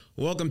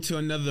Welcome to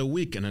another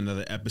week and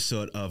another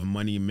episode of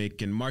Money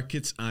Making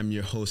Markets. I'm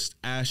your host,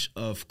 Ash,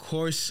 of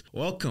course.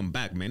 Welcome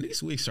back, man.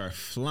 These weeks are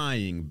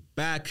flying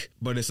back,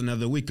 but it's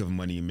another week of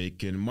Money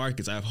Making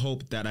Markets. I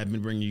hope that I've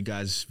been bringing you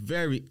guys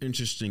very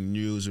interesting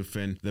news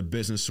within the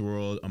business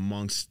world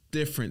amongst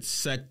different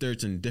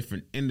sectors and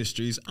different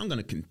industries. I'm going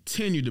to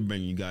continue to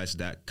bring you guys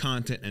that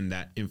content and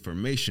that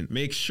information.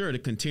 Make sure to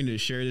continue to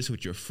share this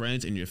with your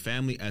friends and your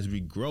family as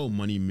we grow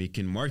Money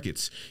Making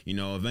Markets. You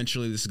know,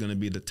 eventually this is going to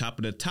be the top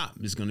of the top.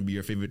 This is going to be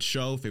your favorite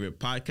show, favorite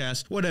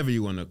podcast, whatever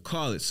you want to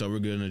call it. So we're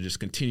going to just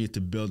continue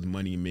to build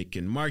Money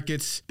Making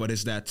Markets. But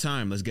it's that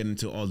time. Let's get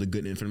into all the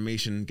good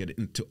information, get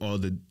into all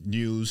the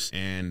news,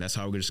 and that's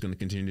how we're just going to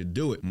continue to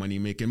do it. Money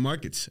Making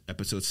Markets,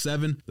 episode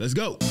 7. Let's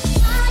go.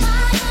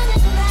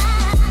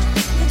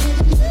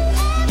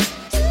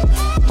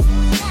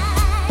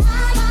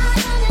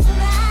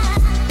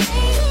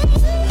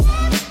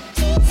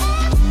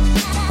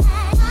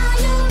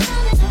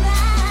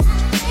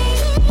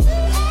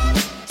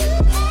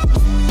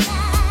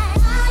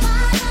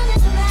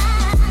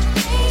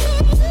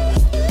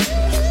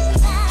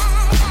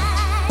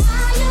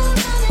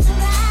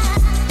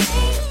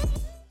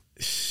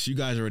 You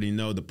guys already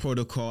know the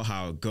protocol,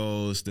 how it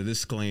goes, the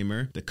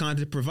disclaimer. The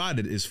content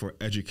provided is for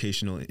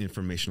educational and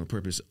informational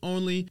purpose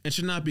only and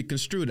should not be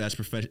construed as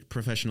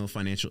professional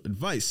financial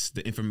advice.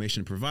 The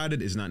information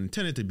provided is not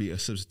intended to be a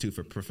substitute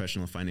for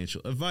professional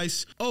financial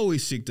advice.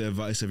 Always seek the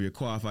advice of your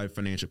qualified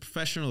financial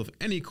professional with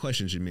any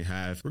questions you may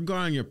have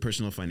regarding your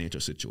personal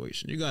financial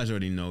situation. You guys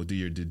already know, do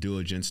your due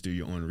diligence, do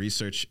your own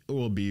research. It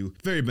will be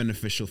very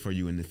beneficial for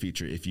you in the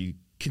future if you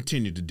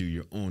continue to do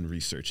your own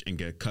research and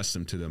get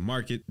accustomed to the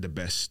market the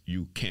best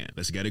you can.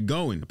 Let's get it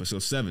going.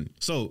 Episode 7.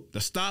 So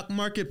the stock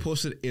market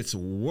posted its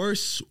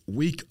worst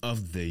week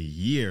of the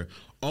year.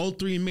 All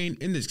three main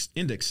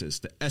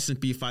indexes, the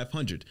S&P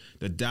 500,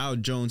 the Dow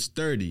Jones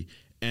 30,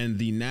 and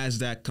the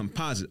NASDAQ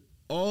Composite,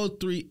 all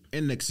three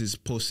indexes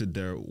posted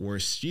their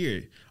worst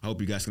year. I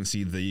hope you guys can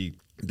see the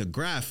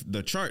graph,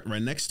 the chart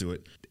right next to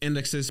it. The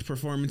indexes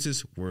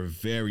performances were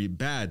very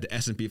bad. The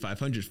S&P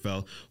 500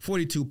 fell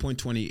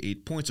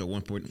 42.28 points or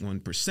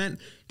 1.1%.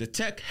 The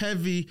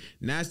tech-heavy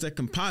NASDAQ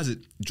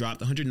Composite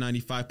dropped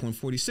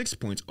 195.46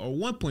 points or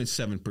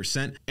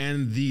 1.7%.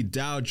 And the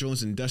Dow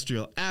Jones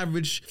Industrial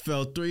Average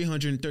fell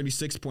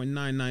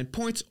 336.99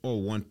 points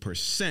or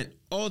 1%.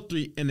 All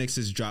three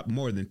indexes dropped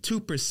more than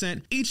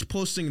 2%, each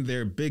posting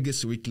their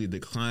biggest weekly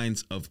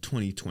declines of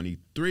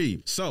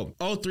 2023. So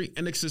all three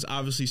indexes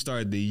obviously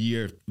started the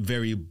year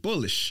very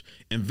bullish.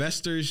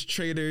 Investors,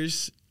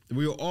 traders,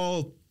 we were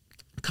all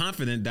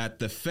confident that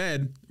the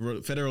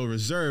Federal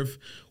Reserve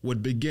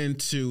would begin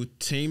to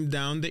tame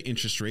down the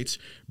interest rates,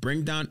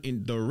 bring down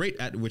in the rate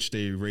at which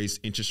they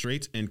raise interest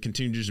rates, and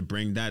continue to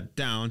bring that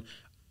down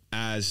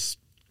as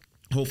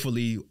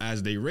hopefully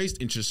as they raised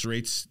interest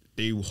rates,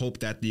 they hope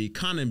that the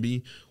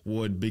economy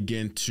would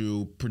begin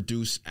to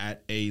produce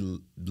at a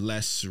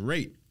less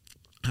rate.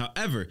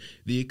 However,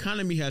 the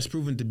economy has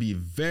proven to be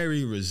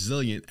very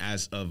resilient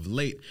as of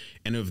late.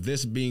 And if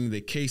this being the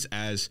case,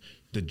 as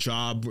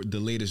the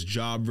latest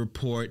job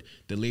report,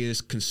 the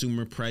latest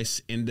consumer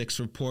price index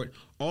report,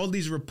 all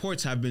these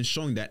reports have been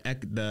showing that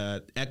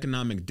the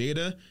economic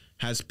data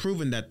has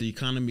proven that the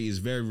economy is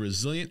very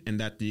resilient and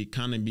that the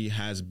economy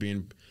has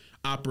been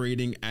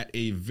operating at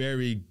a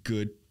very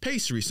good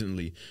pace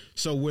recently.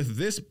 So with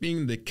this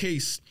being the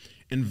case,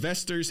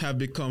 investors have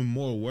become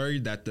more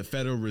worried that the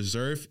Federal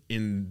Reserve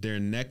in their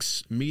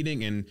next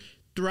meeting and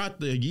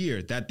throughout the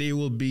year that they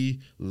will be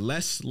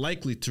less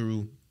likely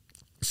to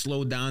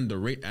slow down the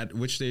rate at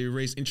which they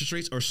raise interest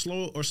rates or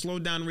slow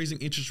down raising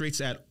interest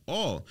rates at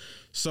all.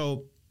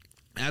 So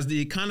as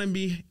the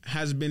economy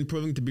has been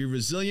proving to be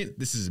resilient,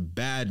 this is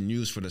bad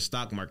news for the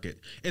stock market.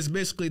 It's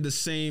basically the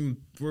same.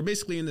 We're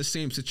basically in the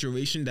same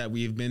situation that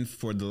we've been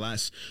for the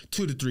last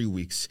 2 to 3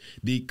 weeks.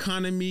 The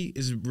economy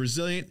is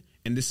resilient,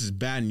 and this is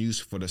bad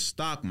news for the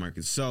stock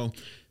market. So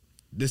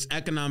this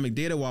economic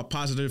data, while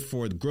positive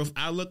for the growth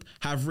outlook,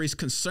 have raised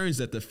concerns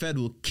that the Fed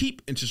will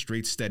keep interest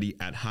rates steady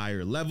at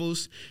higher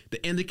levels.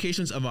 The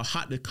indications of a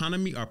hot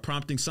economy are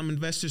prompting some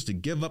investors to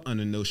give up on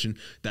the notion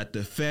that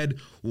the Fed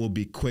will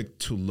be quick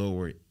to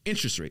lower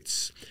interest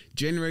rates.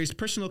 January's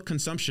personal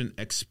consumption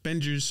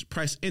expenditures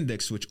price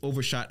index, which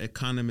overshot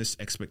economists'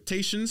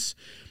 expectations.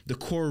 The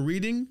core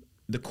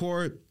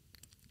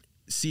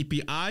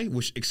CPI,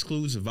 which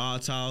excludes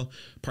volatile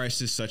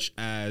prices such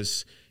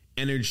as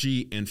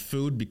energy and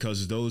food,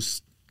 because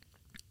those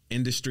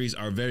industries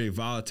are very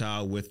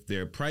volatile with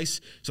their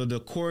price. So the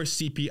core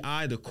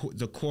CPI,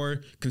 the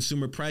core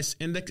consumer price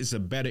index, is a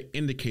better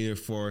indicator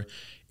for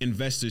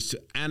investors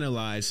to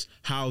analyze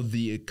how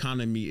the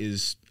economy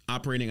is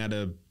operating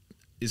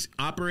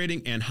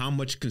and how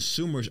much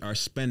consumers are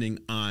spending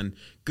on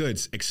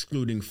goods,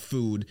 excluding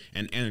food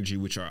and energy,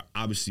 which are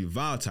obviously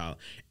volatile.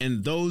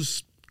 And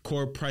those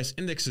core price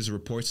indexes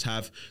reports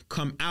have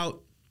come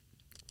out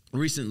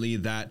recently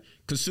that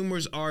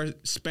consumers are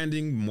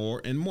spending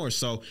more and more.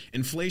 So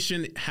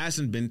inflation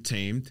hasn't been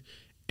tamed.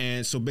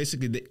 And so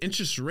basically the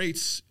interest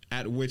rates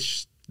at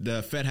which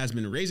the Fed has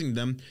been raising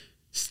them,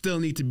 still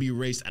need to be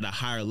raised at a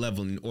higher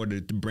level in order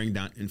to bring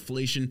down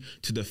inflation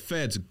to the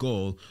Fed's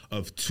goal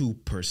of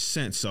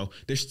 2%. So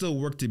there's still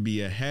work to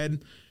be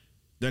ahead.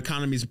 The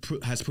economy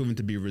has proven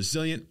to be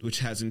resilient, which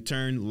has in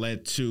turn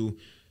led to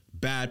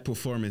bad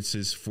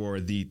performances for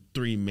the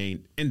three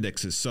main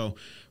indexes. So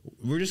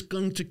we're just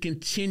going to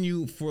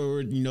continue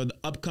for the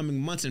upcoming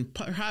months and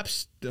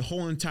perhaps the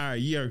whole entire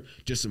year,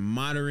 just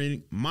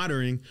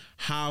monitoring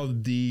how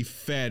the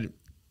Fed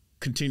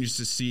continues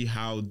to see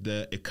how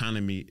the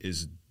economy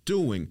is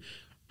doing.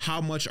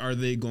 How much are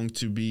they going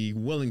to be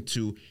willing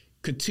to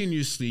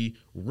continuously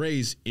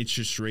raise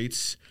interest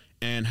rates,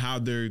 and how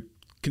they're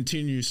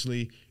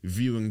continuously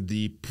viewing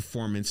the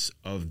performance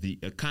of the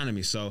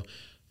economy. So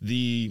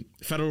the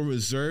Federal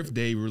Reserve,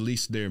 they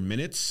released their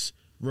minutes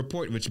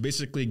report, which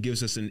basically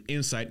gives us an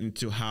insight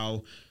into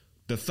how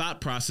the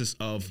thought process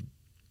of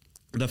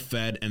the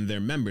Fed and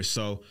their members.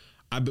 So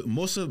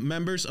most of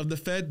members of the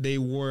Fed, they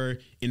were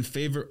in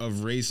favor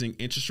of raising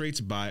interest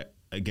rates by,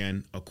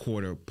 again, a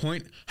quarter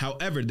point.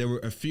 However, there were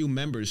a few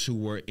members who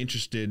were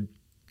interested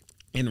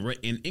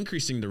in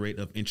increasing the rate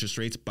of interest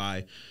rates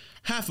by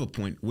half a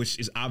point, which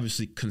is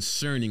obviously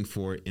concerning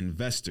for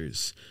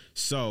investors.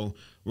 So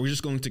we're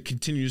just going to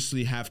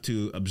continuously have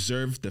to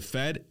observe the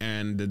Fed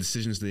and the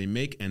decisions they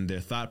make and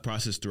their thought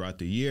process throughout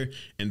the year.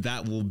 And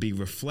that will be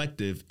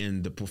reflective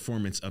in the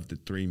performance of the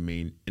three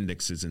main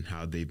indexes and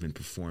how they've been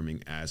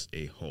performing as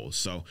a whole.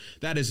 So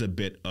that is a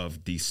bit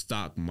of the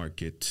stock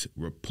market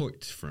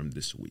report from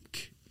this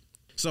week.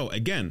 So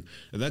again,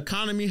 the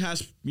economy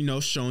has,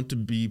 shown to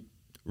be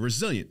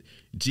resilient.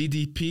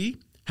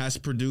 GDP has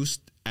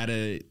produced at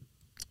a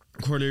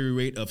quarterly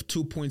rate of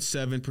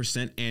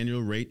 2.7%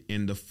 annual rate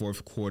in the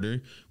fourth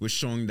quarter, which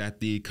showing that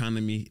the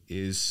economy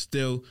is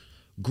still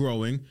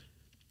growing.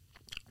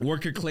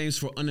 Worker claims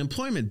for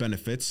unemployment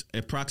benefits,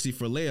 a proxy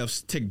for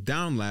layoffs, ticked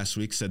down last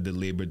week, said the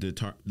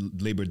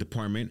Labor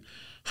Department.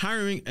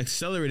 Hiring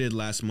accelerated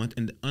last month,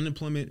 and the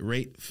unemployment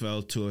rate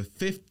fell to a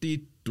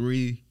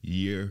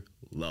 53-year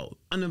low.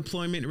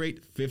 Unemployment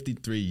rate,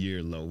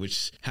 53-year low,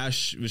 which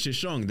is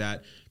showing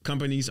that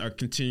companies are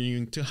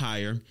continuing to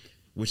hire,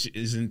 which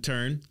is in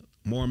turn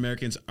more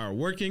Americans are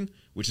working,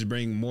 which is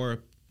bringing more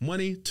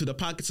money to the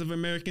pockets of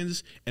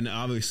Americans. And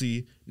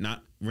obviously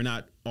we're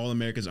not all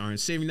Americans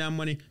aren't saving that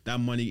money. That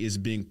money is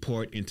being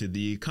poured into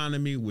the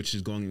economy, which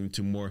is going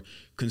into more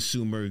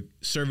consumer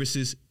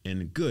services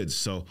and goods.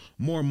 So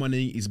more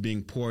money is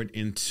being poured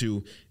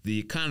into the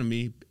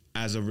economy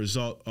as a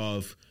result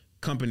of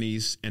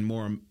companies and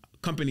more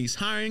companies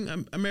hiring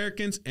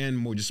Americans and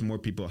more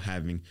people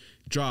having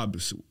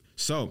jobs.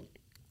 So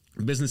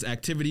business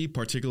activity,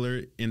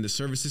 particularly in the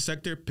services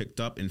sector,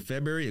 picked up in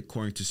February,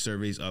 according to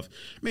surveys of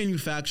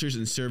manufacturers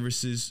and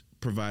services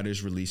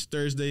providers released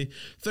Thursday.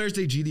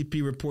 Thursday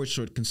GDP report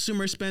showed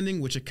consumer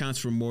spending, which accounts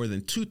for more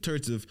than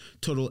 2/3 of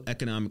total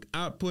economic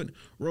output,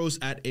 rose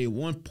at a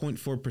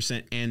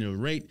 1.4% annual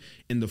rate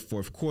in the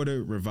fourth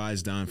quarter,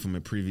 revised down from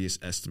a previous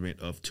estimate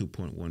of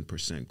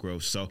 2.1%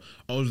 growth. So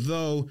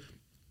although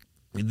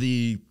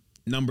the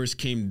numbers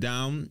came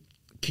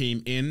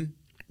in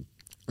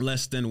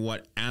less than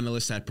what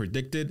analysts had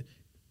predicted,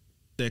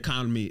 the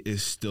economy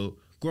is still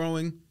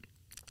growing,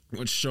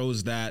 which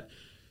shows that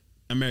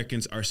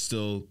Americans are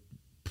still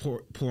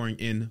pouring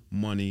in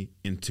money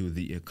into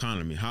the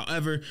economy.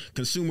 However,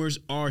 consumers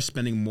are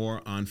spending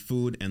more on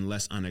food and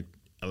less on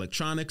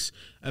electronics,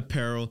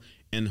 apparel,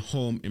 and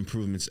home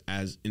improvements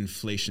as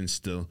inflation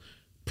still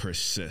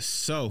persists.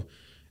 So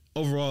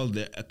overall,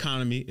 the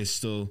economy is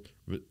still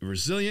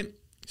resilient,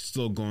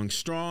 still going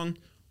strong,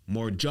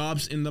 more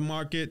jobs in the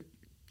market,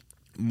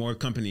 more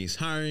companies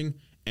hiring,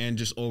 and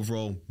just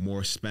overall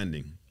more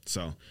spending.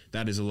 So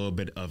that is a little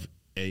bit of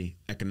a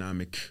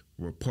economic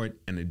report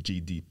and a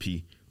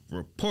GDP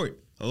report.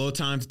 A little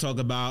time to talk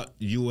about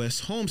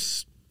U.S. home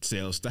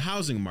sales, the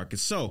housing market.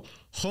 So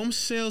home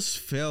sales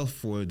fell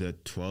for the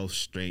 12th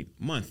straight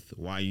month.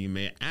 Why, you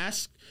may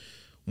ask?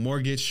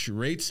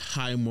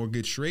 High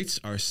mortgage rates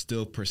are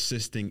still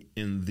persisting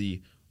in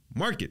the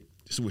market,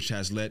 which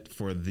has led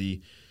for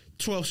the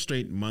 12th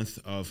straight month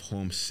of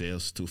home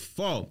sales to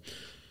fall.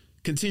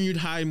 Continued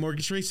high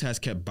mortgage rates has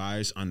kept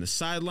buyers on the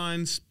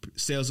sidelines.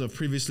 Sales of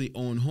previously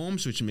owned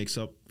homes, which makes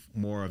up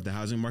more of the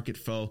housing market,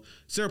 fell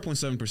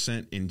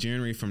 0.7% in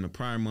January from the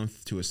prior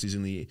month to a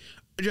seasonally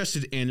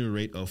adjusted annual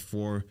rate of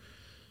 4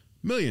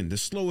 million, the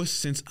slowest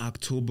since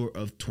October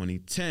of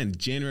 2010.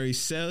 January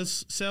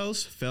sales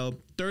fell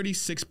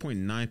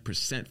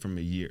 36.9% from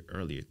a year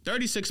earlier.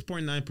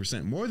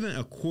 36.9%, more than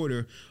a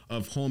quarter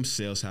of home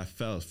sales have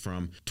fell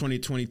from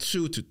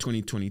 2022 to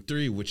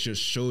 2023, which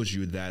just shows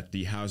you that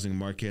the housing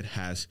market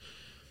has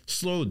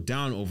slowed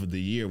down over the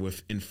year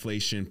with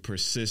inflation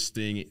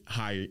persisting,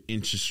 higher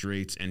interest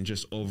rates, and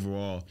just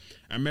overall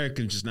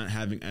Americans just not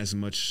having as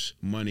much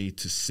money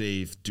to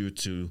save due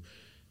to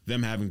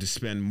them having to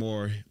spend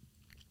more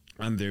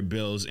on their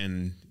bills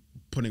and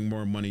putting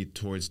more money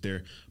towards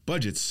their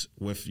budgets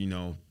with,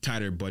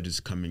 tighter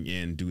budgets coming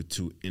in due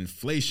to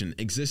inflation.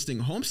 Existing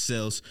home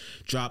sales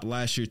dropped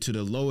last year to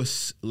the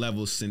lowest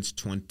level since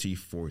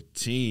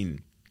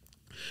 2014.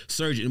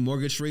 Surge in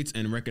mortgage rates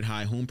and record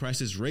high home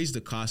prices raised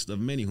the cost of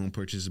many home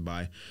purchases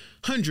by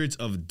hundreds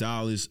of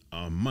dollars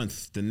a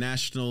month. The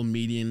national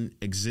median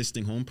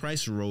existing home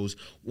price rose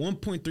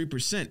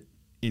 1.3%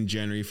 in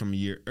January from a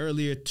year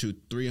earlier to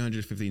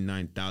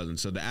 $359,000.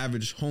 So the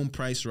average home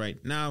price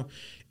right now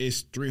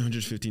is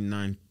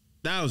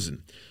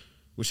 $359,000,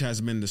 which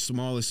has been the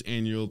smallest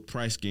annual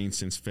price gain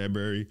since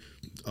February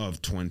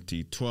of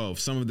 2012.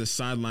 Some of the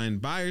sideline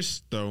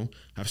buyers, though,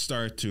 have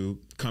started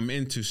to come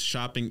into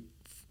shopping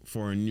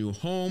for a new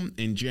home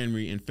in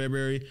January and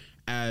February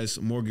as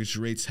mortgage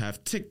rates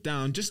have ticked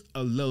down just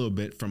a little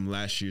bit from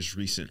last year's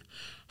recent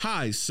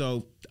highs.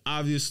 So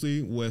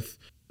obviously with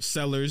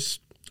sellers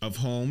of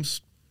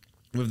homes,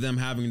 with them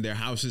having their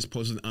houses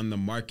posted on the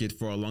market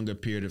for a longer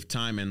period of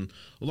time and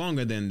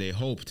longer than they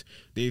hoped,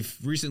 they've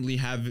recently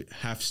have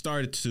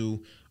started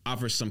to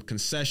offer some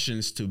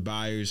concessions to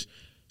buyers,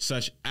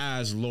 such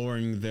as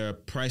lowering their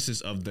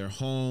prices of their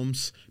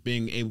homes,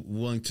 being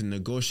willing to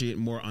negotiate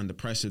more on the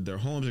price of their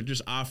homes, or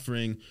just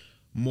offering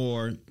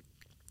more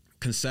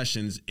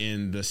concessions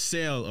in the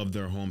sale of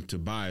their home to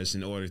buyers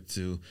in order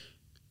to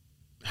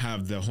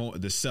have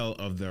the sale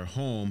of their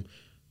home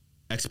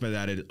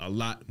expedited a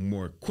lot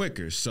more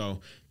quicker.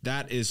 So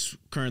that is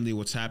currently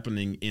what's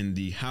happening in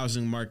the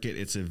housing market.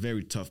 It's a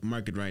very tough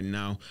market right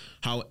now.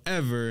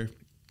 However,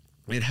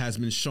 it has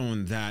been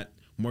shown that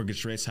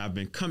mortgage rates have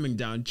been coming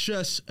down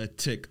just a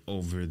tick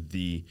over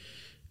the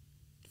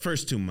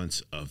first 2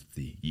 months of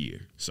the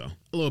year. So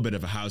a little bit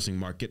of a housing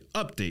market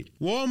update.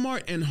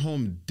 Walmart and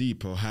Home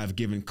Depot have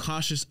given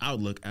cautious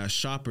outlook as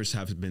shoppers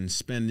have been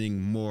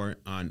spending more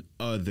on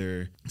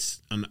other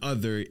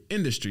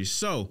industries.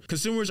 So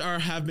consumers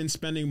have been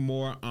spending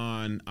more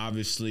on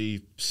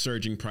obviously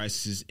surging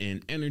prices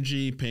in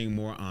energy, paying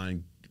more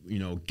on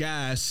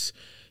gas,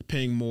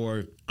 paying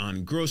more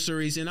on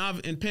groceries,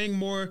 and paying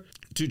more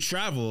to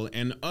travel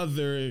and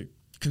other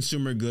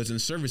consumer goods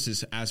and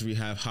services as we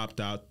have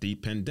hopped out the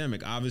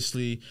pandemic.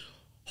 Obviously,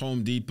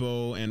 Home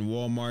Depot and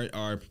Walmart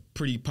are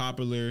pretty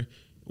popular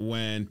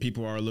when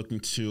people are looking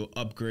to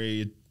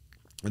upgrade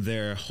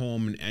their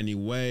home in any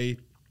way.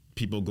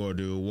 People go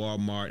to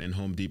Walmart and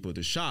Home Depot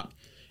to shop.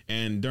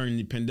 And during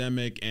the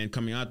pandemic and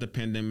coming out the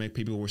pandemic,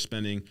 people were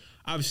spending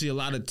obviously a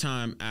lot of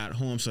time at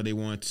home, so they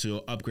wanted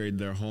to upgrade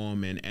their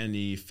home in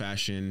any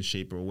fashion,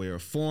 shape, or way or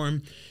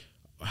form.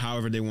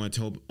 However they wanted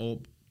to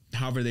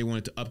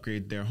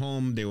upgrade their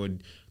home, they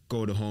would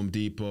go to Home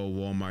Depot,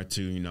 Walmart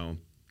to,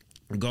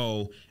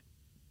 go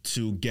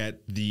to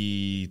get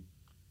the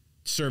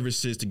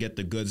services, to get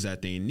the goods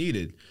that they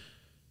needed.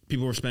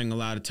 People were spending a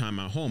lot of time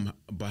at home.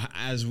 But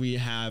as we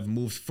have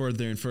moved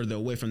further and further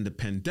away from the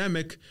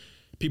pandemic,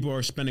 people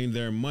are spending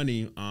their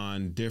money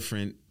on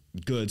different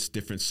goods,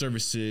 different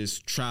services,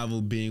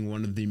 travel being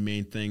one of the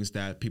main things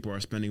that people are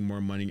spending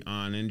more money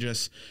on, and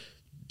just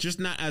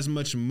not as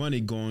much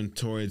money going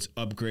towards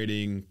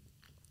upgrading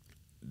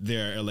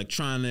their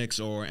electronics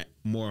or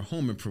more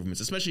home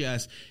improvements, especially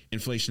as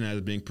inflation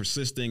has been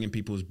persisting and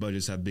people's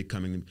budgets have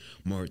becoming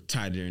more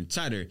tighter and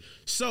tighter.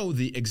 So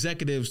the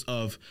executives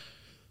of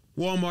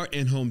Walmart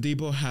and Home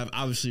Depot have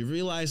obviously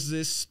realized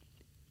this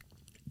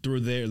through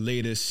their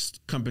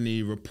latest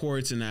company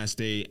reports and as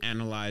they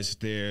analyze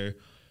their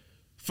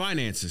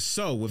finances.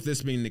 So with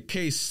this being the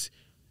case,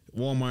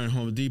 Walmart and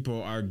Home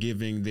Depot are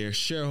giving their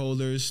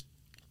shareholders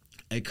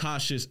a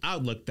cautious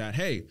outlook that,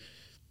 hey,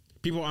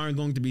 people aren't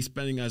going to be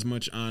spending as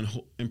much on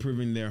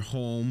improving their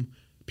home.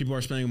 People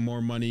are spending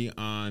more money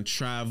on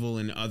travel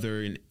and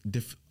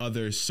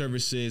other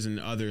services and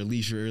other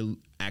leisure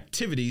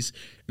activities.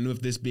 And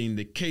with this being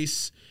the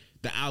case,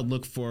 the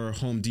outlook for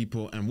Home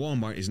Depot and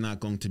Walmart is not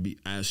going to be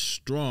as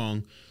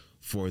strong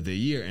for the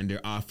year, and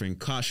they're offering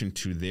caution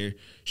to their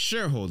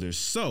shareholders.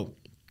 So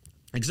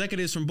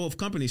executives from both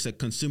companies said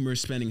consumer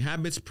spending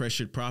habits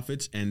pressured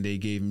profits, and they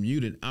gave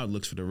muted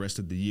outlooks for the rest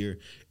of the year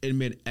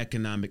amid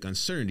economic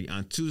uncertainty.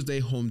 On Tuesday,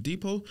 Home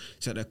Depot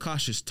set a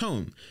cautious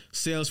tone.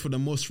 Sales for the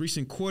most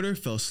recent quarter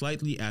fell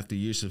slightly after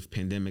years of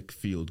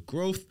pandemic-fueled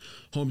growth.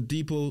 Home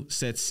Depot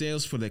said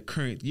sales for the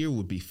current year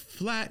would be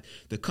flat.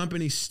 The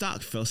company's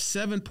stock fell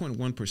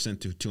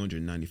 7.1% to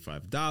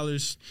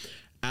 $295.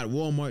 At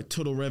Walmart,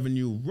 total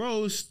revenue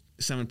rose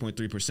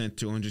 7.3%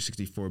 to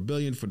 $164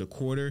 billion for the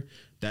quarter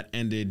that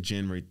ended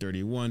January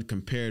 31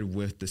 compared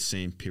with the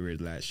same period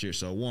last year.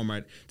 So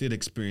Walmart did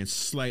experience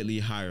slightly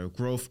higher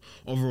growth.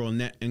 Overall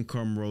net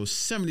income rose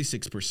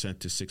 76%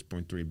 to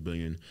 $6.3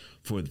 billion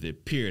for the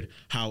period.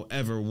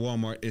 However,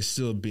 Walmart is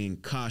still being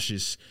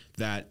cautious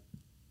that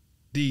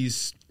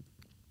these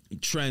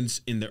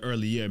trends in the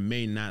early year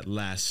may not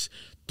last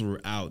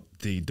throughout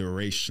the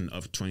duration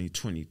of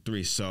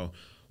 2023. So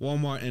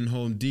Walmart and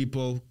Home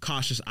Depot,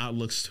 cautious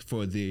outlooks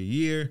for the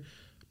year.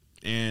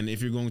 And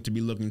if you're going to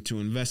be looking to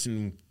invest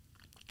in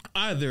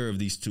either of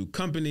these two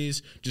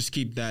companies, just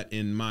keep that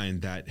in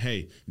mind that,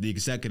 hey, the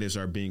executives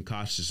are being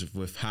cautious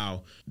with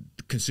how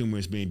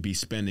consumers may be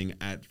spending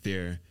at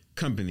their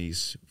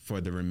companies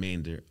for the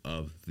remainder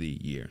of the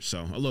year.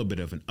 So a little bit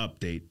of an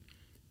update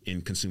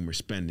in consumer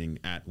spending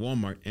at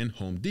Walmart and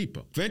Home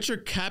Depot. Venture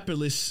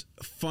capitalist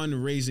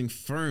fundraising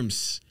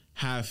firms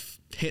have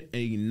hit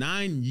a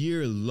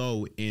 9-year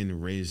low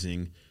in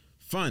raising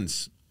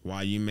funds.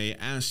 Why, you may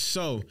ask?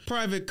 So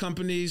private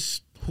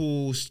companies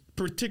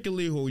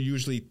particularly who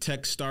usually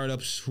tech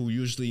startups who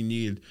usually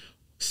need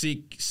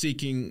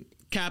seeking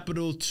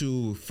capital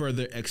to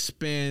further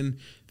expand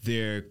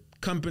their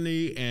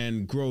company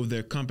and grow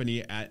their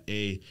company at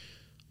a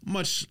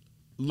much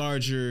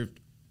larger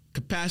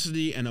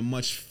capacity and a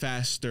much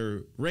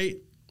faster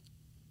rate.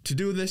 To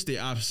do this, they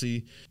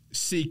obviously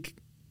seek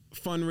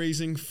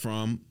fundraising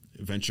from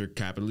venture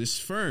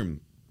capitalist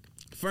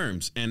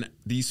firms. And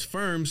these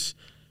firms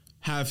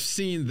have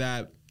seen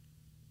that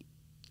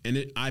in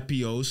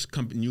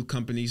IPOs, new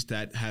companies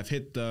that have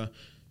hit the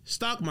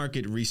stock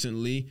market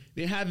recently,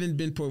 they haven't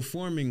been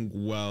performing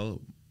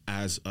well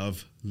as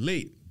of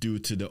late due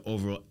to the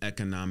overall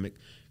economic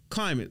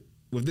climate.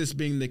 With this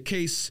being the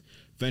case,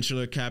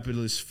 venture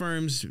capitalist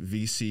firms,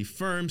 VC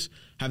firms,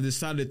 have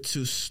decided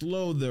to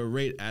slow the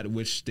rate at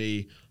which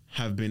they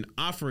have been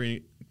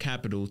offering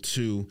capital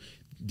to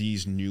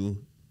these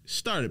new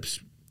startups,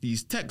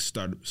 these tech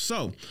startups.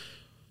 So,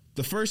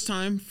 for the first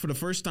time,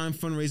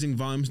 fundraising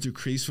volumes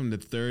decreased from the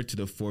third to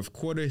the fourth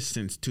quarter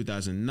since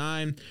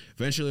 2009.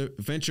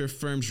 Venture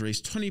firms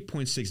raised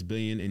 $20.6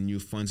 billion in new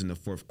funds in the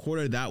fourth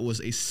quarter. That was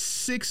a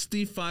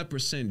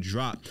 65%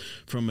 drop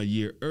from a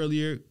year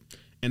earlier,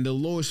 and the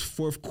lowest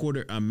fourth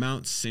quarter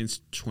amount since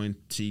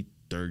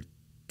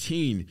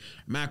 2013.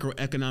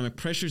 Macroeconomic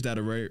pressures that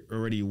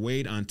already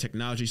weighed on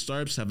technology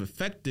startups have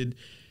affected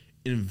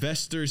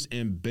investors'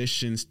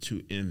 ambitions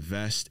to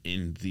invest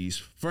in these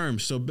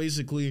firms. So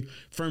basically,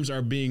 firms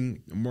are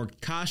being more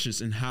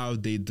cautious in how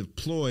they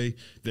deploy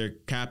their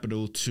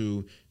capital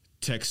to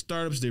tech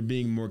startups. They're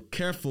being more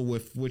careful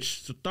with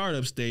which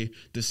startups they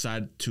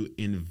decide to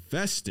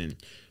invest in.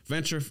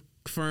 Venture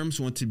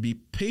firms want to be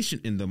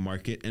patient in the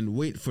market and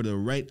wait for the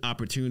right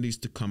opportunities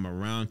to come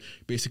around,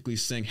 basically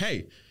saying,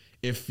 hey,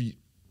 if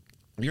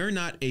you're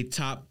not a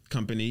top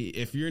company,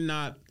 if we're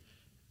not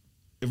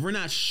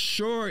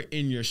sure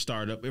in your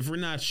startup, if we're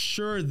not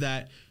sure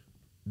that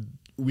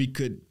we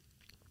could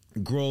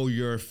grow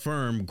your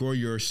firm, grow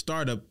your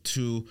startup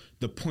to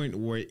the point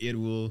where it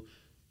will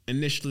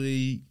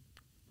initially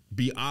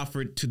be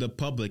offered to the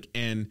public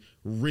and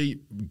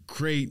reap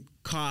great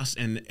costs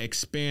and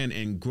expand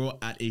and grow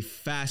at a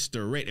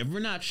faster rate. If we're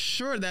not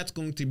sure that's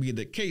going to be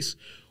the case,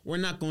 we're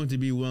not going to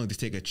be willing to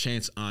take a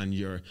chance on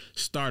your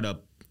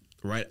startup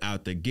right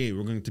out the gate.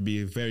 We're going to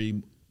be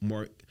very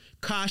more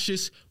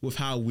cautious with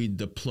how we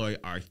deploy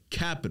our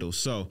capital.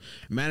 So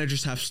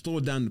managers have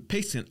slowed down the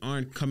pace and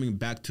aren't coming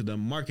back to the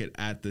market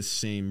at the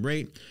same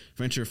rate.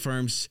 Venture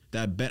firms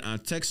that bet on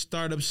tech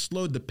startups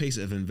slowed the pace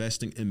of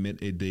investing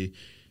amid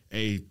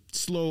a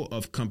slow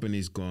of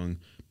companies going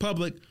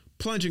public.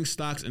 Plunging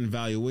stocks and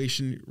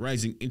valuation,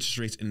 rising interest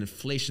rates, and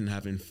inflation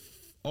have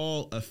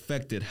all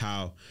affected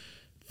how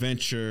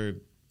venture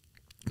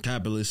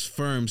capitalist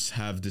firms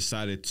have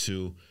decided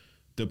to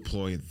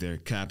deploy their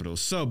capital.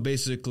 So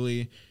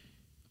basically,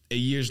 a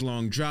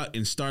years-long drought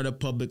in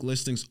startup public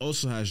listings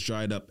also has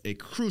dried up a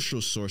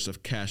crucial source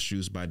of cash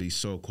used by these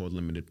so-called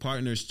limited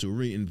partners to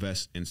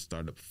reinvest in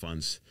startup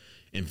funds,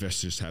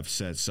 investors have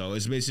said. So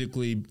it's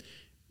basically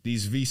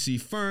these VC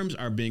firms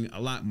are being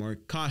a lot more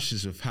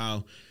cautious of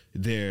how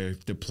they're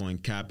deploying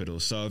capital.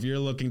 So if you're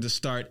looking to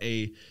start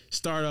a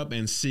startup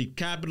and seek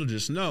capital,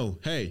 just know,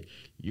 hey,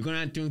 you're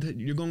going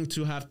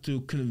to have to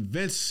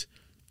convince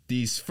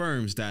these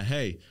firms that,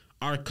 hey,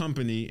 our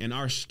company and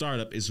our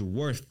startup is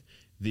worth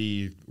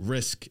the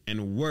risk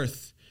and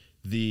worth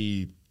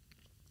the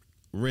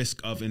risk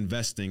of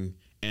investing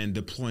and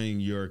deploying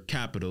your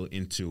capital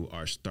into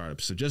our startup.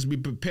 So just be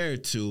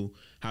prepared to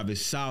have a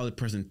solid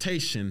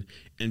presentation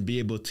and be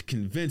able to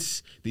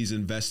convince these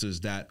investors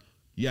that,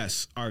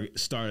 yes, our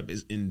startup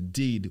is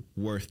indeed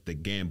worth the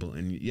gamble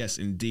and, yes,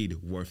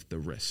 indeed worth the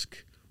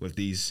risk, with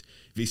these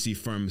VC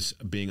firms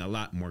being a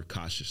lot more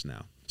cautious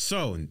now.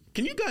 So,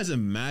 can you guys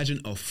imagine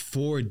a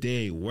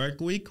 4-day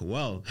work week?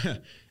 Well,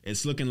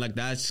 it's looking like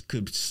that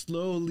could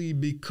slowly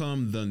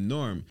become the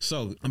norm.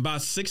 So,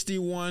 about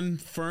 61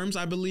 firms,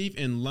 I believe,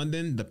 in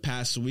London the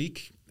past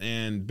week.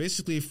 And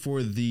basically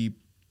for the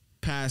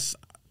past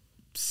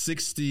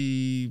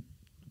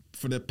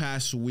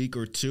week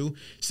or two,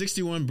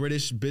 61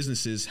 British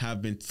businesses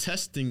have been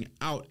testing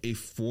out a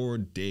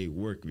 4-day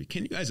work week.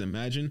 Can you guys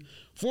imagine?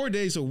 4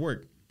 days of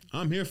work.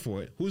 I'm here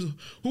for it. Who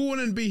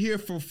wouldn't be here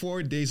for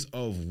 4 days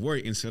of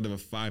work instead of a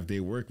 5-day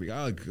work week?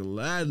 I'll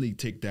gladly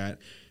take that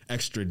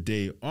extra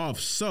day off.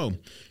 So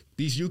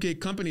these UK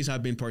companies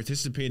have been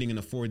participating in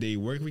a 4-day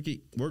work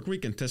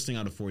week and testing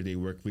out a 4-day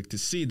work week to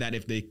see that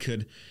if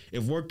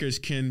workers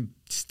can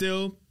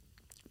still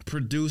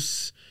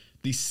produce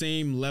the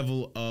same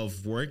level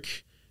of work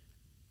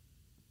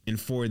in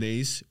 4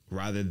 days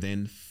rather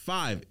than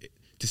 5,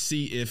 to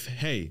see if,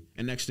 hey,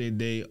 an extra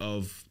day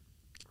of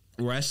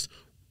rest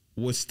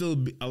would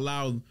still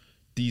allow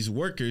these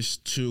workers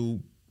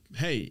to,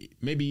 hey,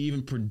 maybe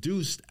even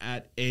produce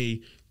at a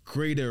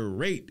greater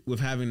rate with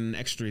having an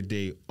extra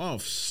day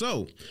off.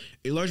 So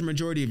a large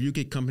majority of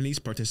UK companies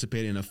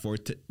participated in a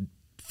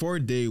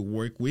 4-day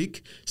work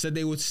week said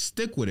they would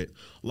stick with it,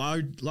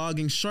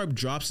 logging sharp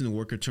drops in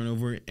worker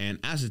turnover and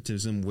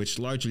absenteeism, which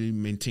largely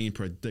maintained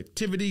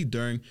productivity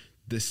during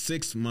the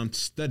 6-month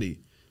study.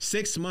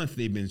 6 months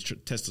they've been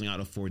testing out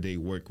a 4-day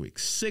work week.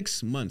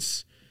 6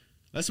 months.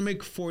 Let's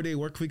make 4-day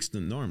work weeks the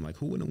norm. Like,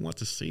 who wouldn't want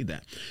to see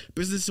that?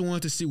 Businesses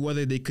wanted to see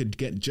whether they could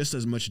get just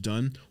as much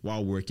done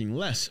while working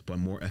less, but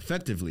more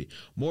effectively.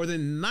 More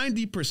than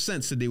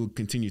 90% said they would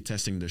continue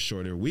testing the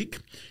shorter week.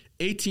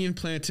 18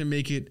 plan to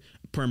make it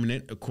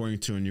permanent, according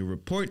to a new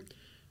report.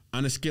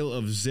 On a scale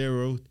of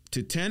 0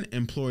 to 10,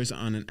 employees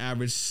on an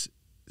average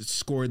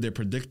scored their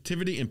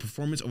productivity and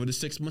performance over the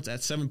 6 months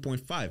at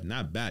 7.5.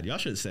 Not bad. Y'all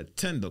should have said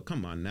 10 though.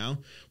 Come on now.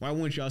 Why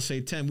wouldn't y'all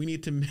say 10? We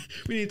need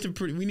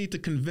to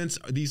convince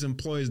these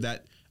employees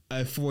that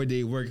a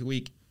 4-day work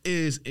week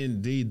is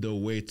indeed the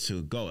way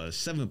to go. A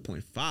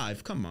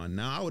 7.5. Come on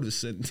now. I would have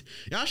said,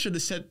 y'all should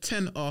have said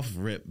 10 off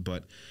rip.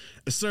 But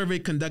a survey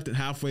conducted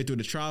halfway through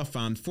the trial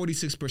found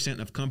 46%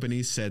 of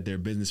companies said their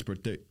business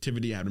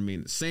productivity had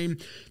remained the same.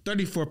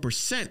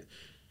 34%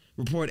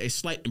 report a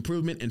slight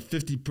improvement, and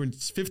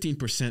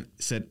 15%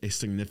 said a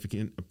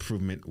significant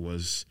improvement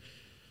was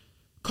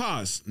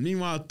caused.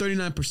 Meanwhile,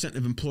 39%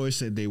 of employees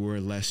said they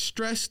were less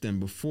stressed than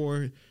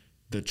before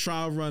the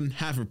trial run.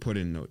 Half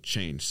reported no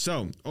change.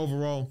 So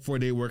overall,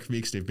 4-day work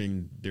weeks, they're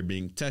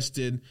being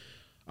tested.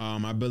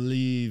 I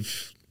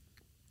believe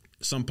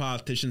some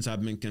politicians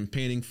have been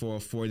campaigning for a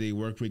 4-day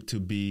work week to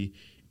be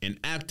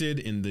enacted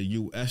in the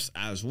U.S.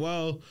 as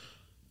well.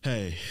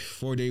 Hey,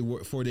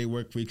 4-day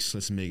work weeks,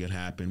 let's make it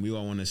happen. We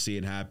all want to see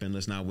it happen.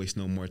 Let's not waste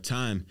no more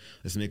time.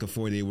 Let's make a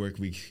 4-day work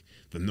week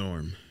the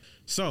norm.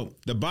 So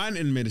the Biden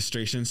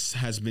administration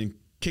has been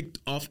kicked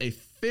off a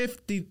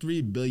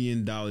 $53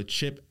 billion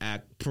CHIP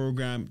Act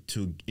program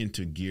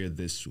into gear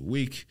this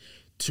week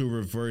to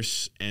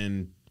reverse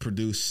and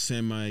produce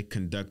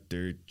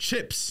semiconductor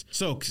chips.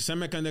 So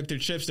semiconductor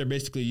chips, they're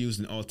basically used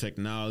in all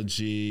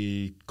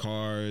technology,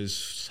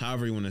 cars,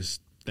 however you want to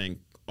think,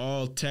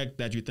 all tech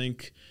that you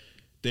think.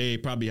 They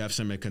probably have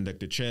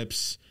semiconductor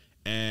chips.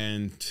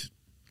 And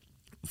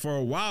for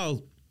a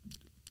while,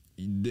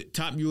 the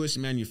top U.S.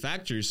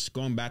 manufacturers,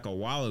 going back a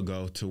while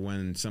ago to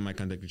when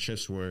semiconductor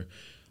chips were,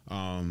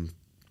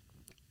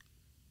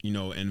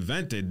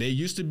 invented, they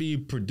used to be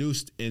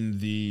produced in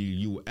the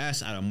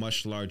U.S. at a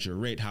much larger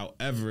rate.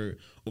 However,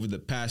 over the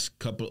past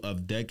couple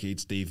of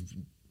decades, they've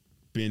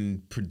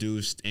been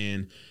produced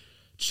in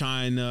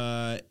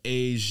China,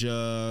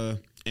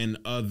 Asia, and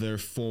other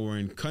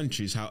foreign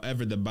countries.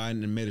 However, the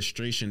Biden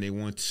administration, they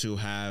want to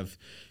have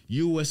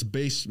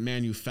U.S.-based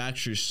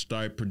manufacturers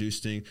start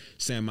producing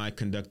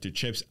semiconductor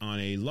chips on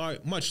a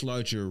much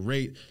larger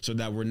rate so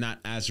that we're not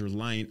as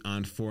reliant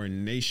on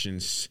foreign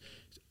nations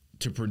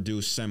to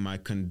produce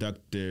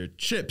semiconductor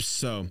chips.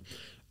 So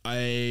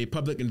a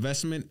public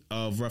investment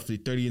of roughly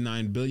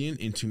 $39 billion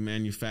into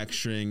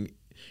manufacturing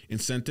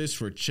incentives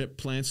for chip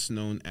plants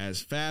known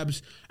as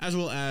fabs, as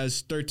well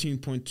as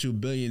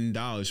 $13.2 billion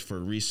for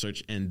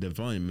research and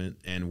development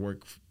and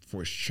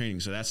workforce training.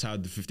 So that's how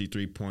the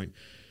 $53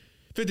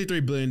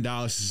 billion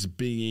is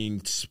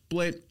being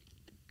split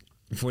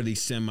for the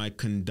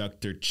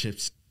Semiconductor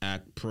Chips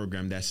Act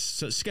program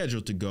that's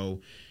scheduled to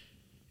go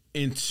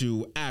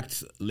into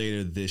act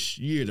later this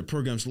year. The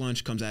program's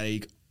launch comes at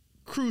a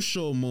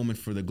crucial moment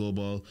for the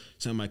global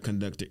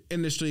semiconductor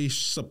industry.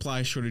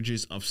 Supply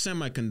shortages of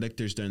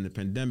semiconductors during the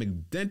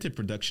pandemic dented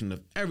production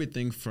of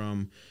everything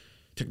from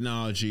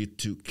technology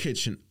to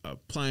kitchen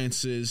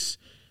appliances.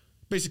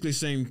 Basically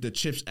saying the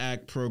CHIPS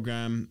Act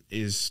program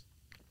is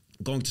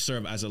going to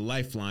serve as a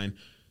lifeline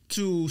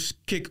to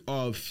kick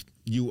off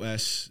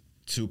U.S.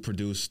 to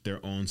produce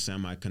their own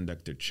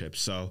semiconductor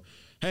chips. So,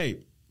 hey,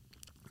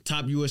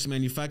 top U.S.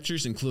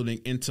 manufacturers, including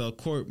Intel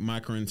Corp,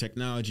 Micron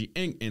Technology,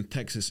 Inc., and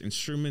Texas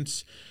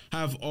Instruments,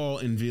 have all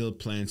unveiled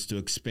plans to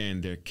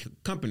expand their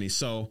companies.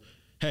 So,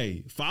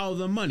 hey, follow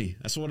the money.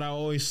 That's what I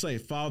always say.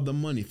 Follow the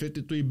money.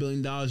 $53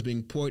 billion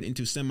being poured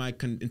into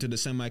the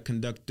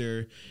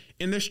semiconductor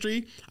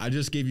industry. I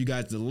just gave you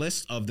guys the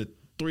list of the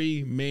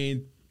 3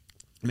 main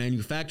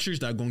manufacturers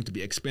that are going to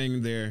be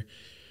expanding their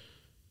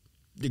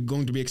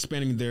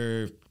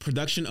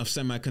production of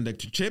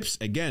semiconductor chips.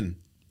 Again,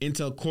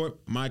 Intel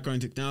Corp,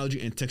 Micron Technology,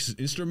 and Texas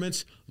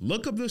Instruments.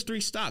 Look up those 3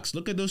 stocks.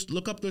 Look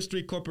up those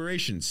 3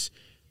 corporations.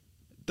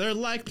 They're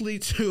likely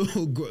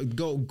to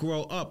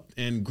grow up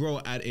and grow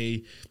at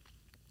a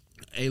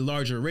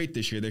larger rate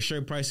this year. Their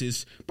share price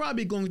is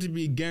probably going to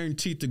be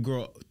guaranteed to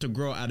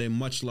grow at a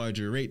much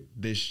larger rate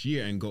this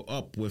year and go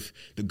up with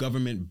the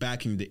government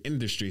backing the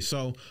industry.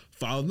 So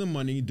follow the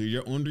money, do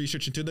your own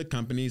research into the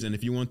companies, and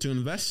if you want to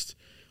invest,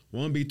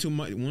 won't be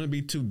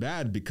too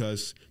bad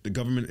because the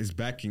government is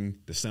backing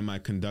the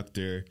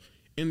semiconductor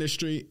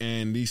industry,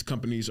 and these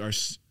companies are,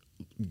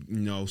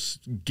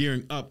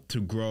 gearing up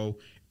to grow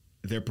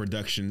their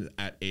production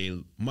at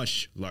a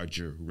much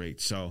larger rate.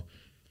 So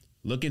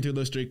look into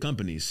those 3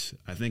 companies.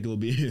 I think it will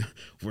be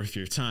worth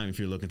your time if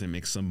you're looking to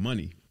make some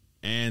money.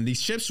 And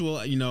these chips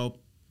will,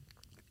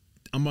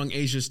 among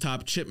Asia's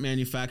top chip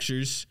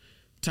manufacturers,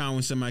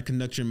 Taiwan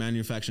Semiconductor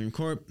Manufacturing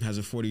Corp. has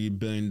a $40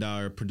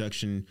 billion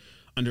production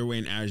underway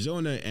in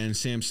Arizona, and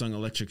Samsung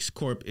Electric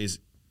Corp. is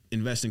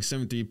investing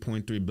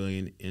 $73.3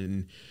 billion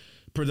in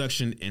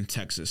production in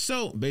Texas.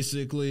 So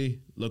basically,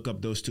 look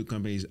up those two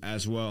companies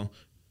as well.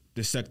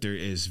 The sector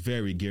is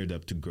very geared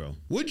up to grow.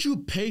 Would you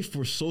pay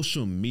for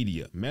social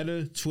media?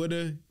 Meta,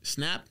 Twitter,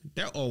 Snap,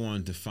 they're all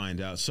wanting to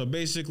find out. So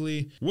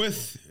basically,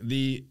 with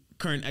the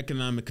current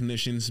economic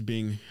conditions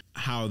being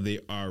how they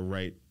are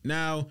right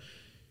now,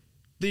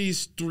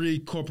 these three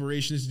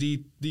corporations,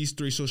 these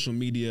three social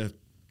media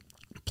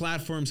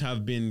platforms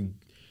have been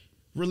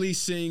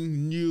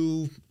releasing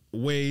new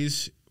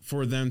ways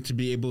for them to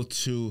be able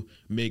to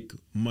make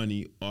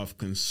money off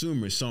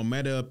consumers. So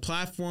Meta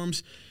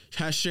Platforms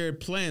has shared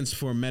plans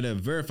for Meta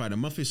Verified, a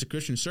monthly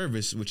subscription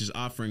service which is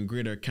offering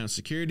greater account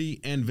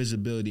security and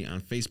visibility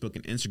on Facebook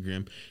and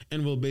Instagram,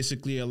 and will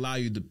basically allow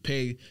you to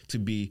pay to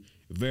be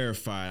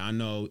verified. I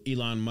know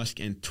Elon Musk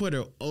and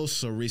Twitter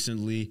also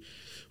recently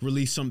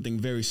released something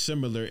very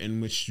similar in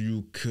which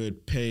you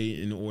could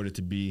pay in order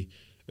to be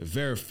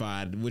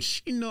verified,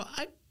 which,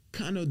 I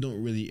kind of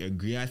don't really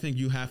agree. I think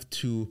you have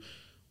to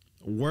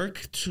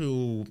work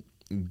to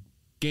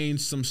gain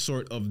some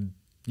sort of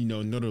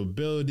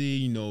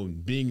notability,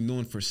 being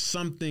known for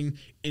something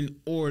in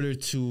order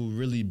to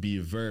really be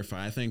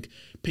verified. I think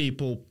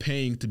people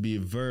paying to be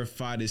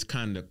verified is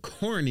kind of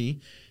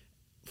corny,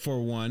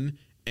 for one,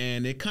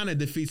 and it kind of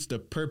defeats the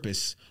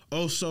purpose.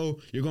 Also,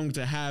 you're going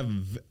to have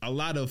a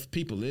lot of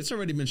people. It's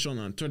already been shown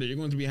on Twitter. You're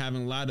going to be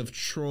having a lot of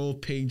troll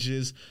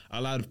pages,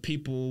 a lot of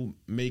people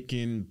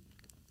making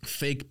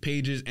fake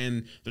pages,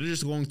 and they're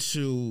just going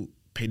to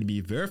pay to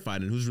be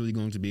verified, and who's really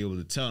going to be able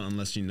to tell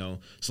unless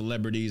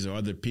celebrities or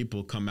other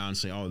people come out and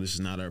say, oh, this is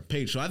not our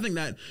page. So I think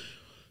that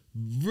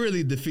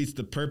really defeats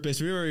the purpose.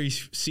 We've already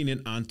seen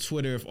it on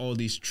Twitter of all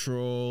these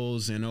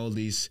trolls and all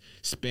these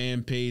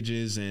spam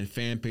pages and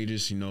fan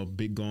pages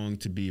going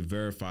to be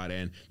verified,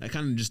 and that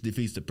kind of just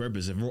defeats the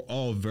purpose. If we're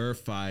all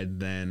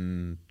verified,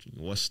 then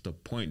what's the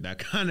point? That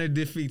kind of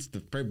defeats the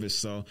purpose.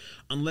 So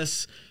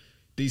unless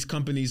these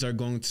companies are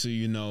going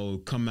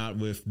to come out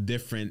with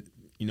different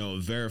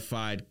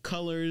verified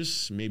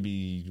colors,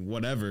 maybe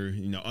whatever,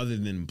 other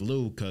than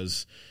blue,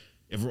 because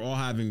if we're all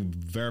having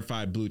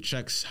verified blue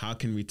checks, how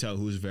can we tell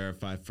who's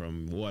verified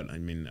from what? I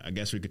mean, I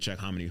guess we could check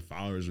how many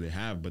followers they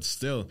have, but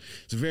still,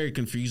 it's very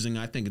confusing.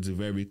 I think it's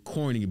very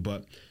corny,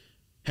 but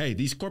hey,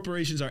 these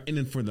corporations are in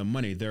it for the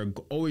money. They're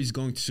always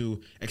going to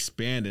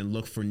expand and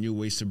look for new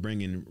ways to bring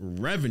in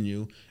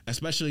revenue,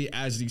 especially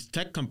as these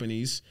tech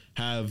companies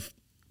have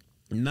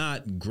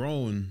not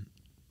grown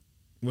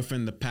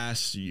within the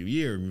past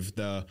year, with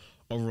the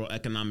overall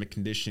economic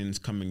conditions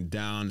coming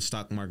down, the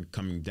stock market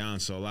coming down.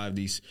 So a lot of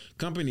these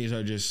companies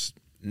are just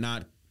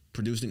not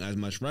producing as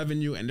much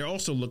revenue, and they're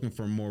also looking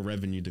for more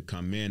revenue to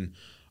come in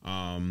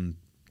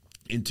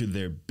into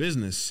their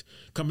business.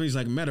 Companies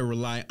like Meta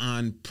rely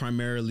on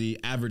primarily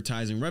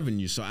advertising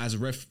revenue. So as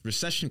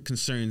recession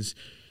concerns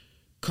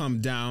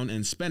come down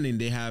and spending,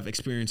 they have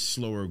experienced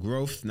slower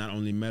growth. Not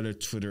only Meta,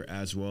 Twitter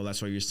as well.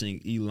 That's why you're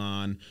seeing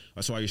Elon.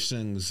 That's why you're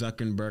seeing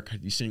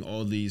Zuckerberg. You're seeing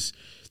all these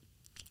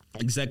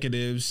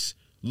executives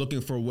looking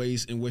for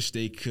ways in which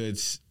they could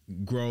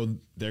grow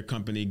their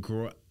company,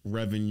 grow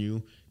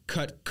revenue,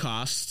 cut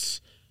costs,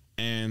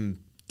 and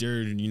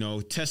they're,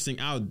 testing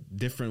out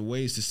different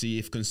ways to see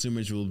if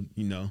consumers will,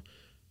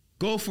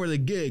 go for the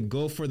gig,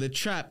 go for the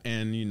trap,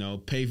 and,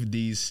 pay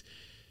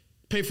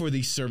for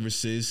these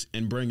services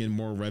and bring in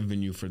more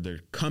revenue for their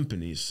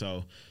companies.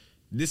 So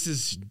this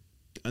is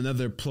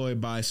another ploy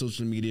by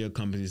social media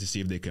companies to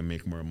see if they can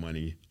make more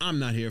money. I'm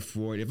not here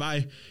for it. If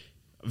I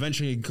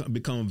eventually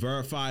become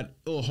verified,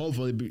 it'll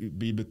hopefully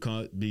be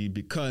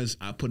because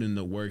I put in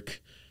the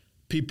work.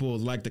 People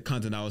like the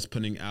content I was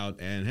putting out,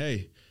 and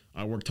hey,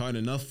 I worked hard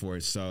enough for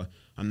it. So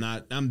I'm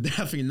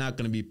definitely not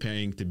going to be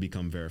paying to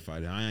become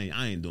verified. I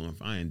ain't doing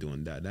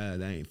that.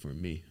 That ain't for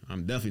me.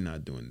 I'm definitely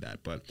not doing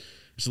that. But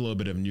it's a little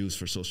bit of news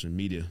for social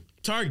media.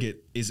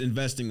 Target is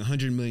investing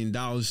 $100 million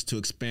to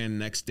expand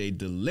next day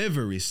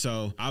delivery.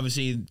 So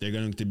obviously they're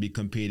going to be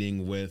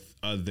competing with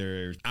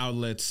other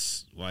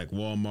outlets like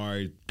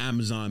Walmart.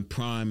 Amazon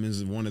Prime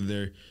is one of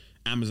their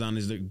Amazon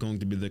is going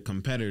to be the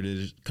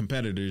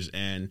competitors,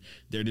 and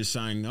they're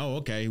deciding, oh,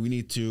 okay, we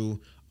need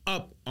to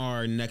up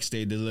our next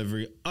day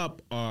delivery,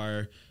 up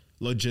our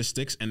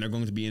logistics, and they're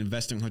going to be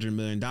investing $100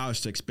 million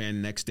to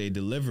expand next day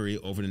delivery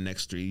over the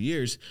next 3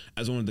 years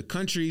as one of the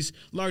country's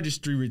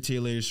largest three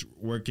retailers,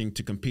 working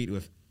to compete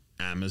with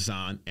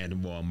Amazon and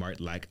Walmart,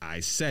 like I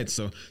said.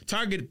 So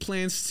Target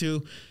plans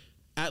to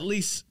at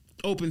least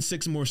open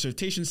 6 more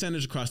sortation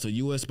centers across the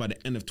U.S. by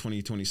the end of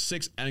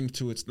 2026, adding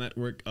to its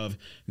network of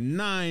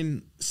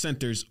 9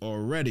 centers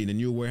already. The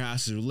new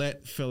warehouses will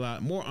let fill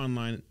out more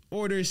online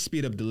orders,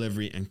 speed up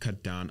delivery, and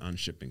cut down on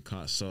shipping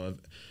costs. So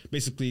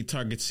basically,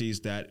 Target sees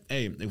that,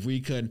 hey, if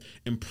we could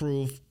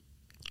improve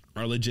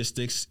our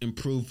logistics,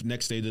 improve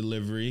next day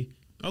delivery,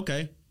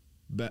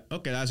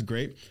 that's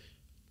great.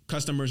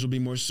 Customers will be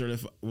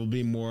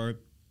more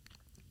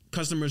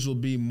customers will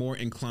be more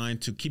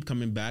inclined to keep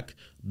coming back,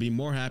 be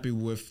more happy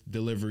with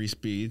delivery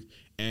speed,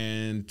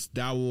 and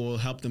that will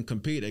help them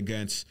compete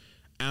against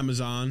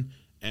Amazon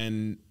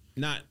and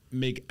not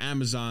make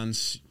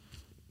Amazon's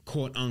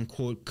quote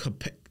unquote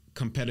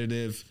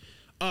competitive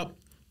up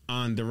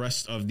on the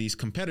rest of these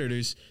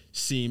competitors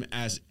seem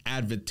as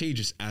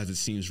advantageous as it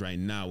seems right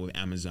now with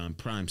Amazon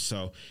Prime.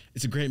 So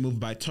it's a great move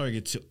by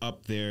Target to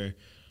up their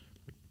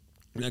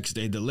next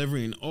day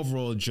delivery and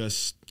overall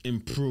just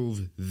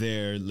improve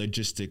their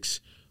logistics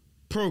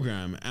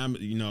program.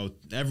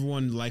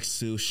 Everyone likes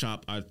to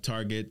shop at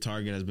Target.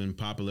 Target has been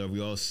popular.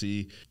 We all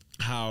see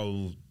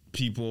how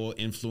people,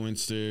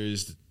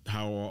 influencers,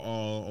 how we're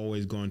all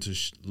always going to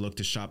look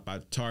to shop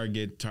at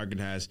Target. Target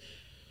has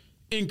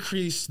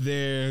increased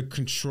their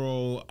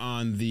control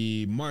on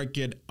the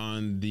market,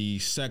 on the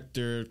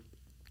sector,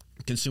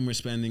 consumer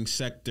spending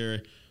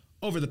sector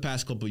over the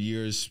past couple of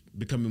years,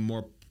 becoming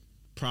more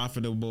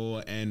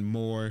profitable and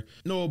more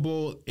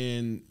knowable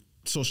in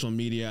social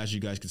media, as you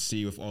guys can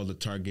see with all the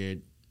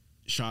Target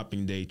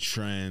shopping day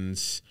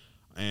trends,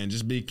 and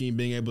just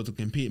being able to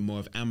compete more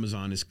with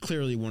Amazon is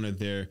clearly one of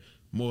their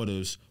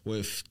motives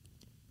with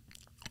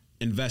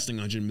investing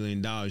 $100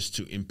 million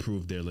to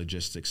improve their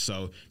logistics.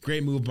 So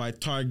great move by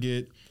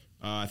Target.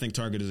 I think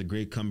Target is a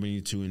great company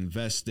to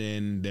invest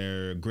in.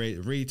 They're a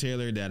great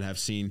retailer that have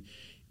seen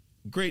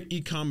great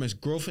e-commerce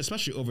growth,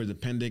 especially over the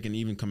pandemic and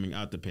even coming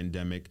out the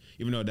pandemic,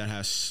 even though that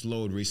has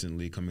slowed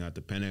recently coming out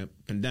the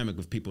pandemic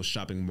with people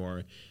shopping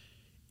more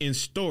in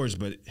stores.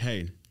 But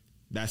hey,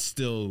 that's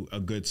still a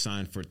good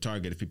sign for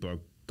Target if people are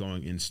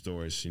going in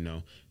stores.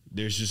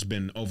 There's just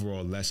been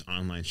overall less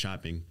online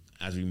shopping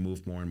as we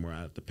move more and more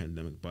out of the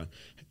pandemic. But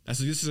this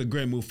is a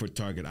great move for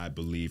Target, I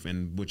believe,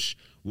 and which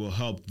will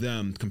help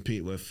them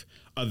compete with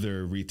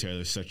other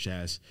retailers such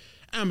as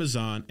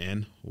Amazon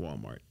and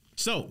Walmart.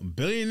 So,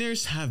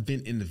 billionaires have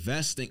been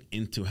investing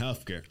into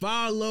healthcare.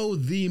 Follow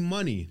the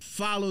money.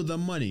 Follow the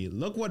money.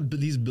 Look what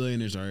these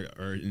billionaires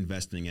are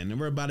investing in, and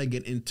we're about to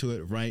get into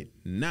it right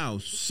now.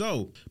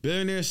 So,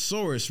 billionaire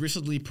Soros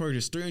recently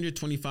purchased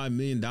 $325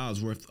 million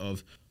worth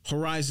of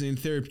Horizon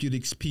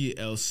Therapeutics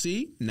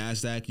PLC,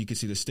 NASDAQ. You can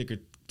see the sticker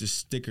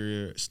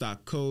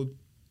stock code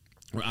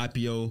or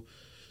IPO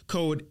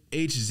code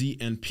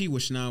HZNP,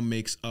 which now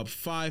makes up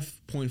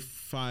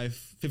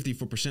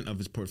 5.54% of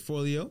its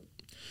portfolio.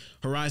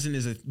 Horizon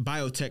is a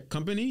biotech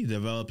company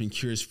developing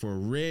cures for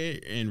rare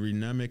and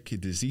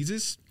renemic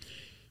diseases.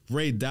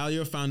 Ray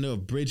Dalio, founder of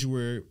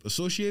Bridgeware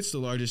Associates, the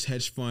largest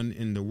hedge fund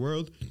in the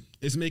world,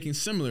 is making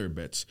similar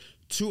bets.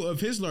 Two of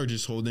his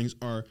largest holdings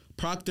are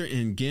Procter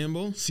 &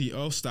 Gamble,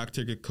 CO, stock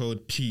ticker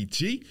code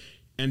PG,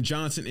 and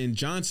Johnson &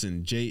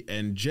 Johnson,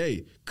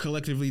 J&J.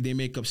 Collectively, they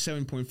make up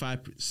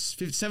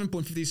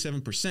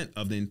 7.57%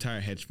 of the entire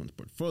hedge fund's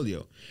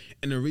portfolio.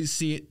 In a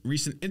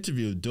recent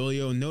interview,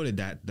 Dalio noted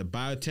that the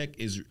biotech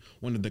is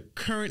one of the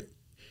current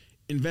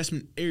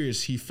investment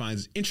areas he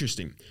finds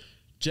interesting.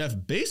 Jeff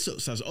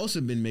Bezos has also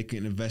been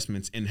making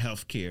investments in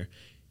healthcare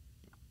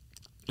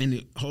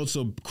and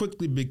also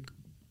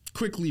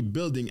quickly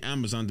building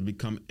Amazon to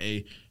become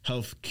a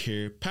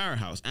healthcare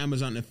powerhouse.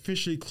 Amazon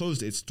officially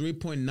closed its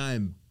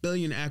 $3.9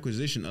 billion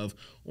acquisition of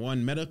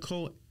One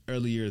Medical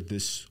earlier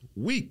this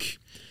week.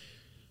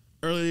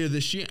 Earlier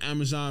this year,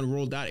 Amazon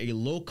rolled out a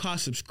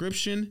low-cost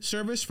subscription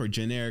service for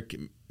generic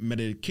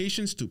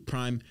medications to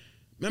Prime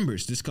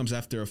members. This comes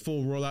after a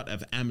full rollout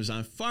of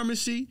Amazon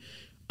Pharmacy,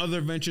 other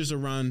ventures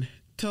around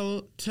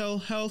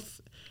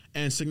telehealth,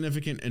 and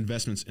significant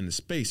investments in the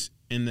space.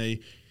 In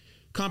the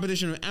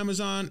competition with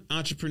Amazon,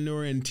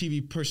 entrepreneur and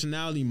TV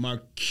personality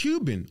Mark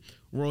Cuban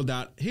rolled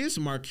out his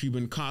Mark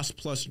Cuban Cost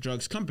Plus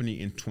Drugs company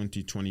in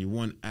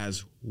 2021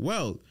 as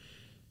well.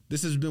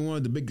 This has been one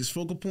of the biggest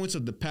focal points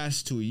of the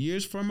past 2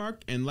 years for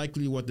Mark, and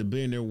likely what the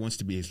billionaire wants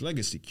to be his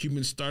legacy.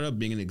 Cuban's startup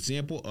being an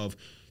example of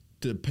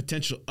the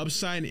potential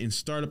upside in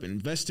startup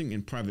investing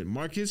in private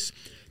markets.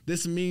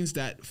 This means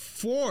that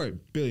 4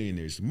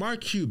 billionaires,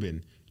 Mark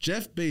Cuban,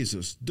 Jeff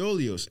Bezos,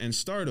 Dolios, and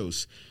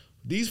Stardos,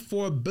 these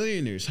 4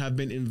 billionaires have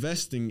been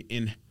investing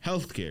in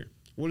healthcare.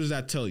 What does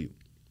that tell you?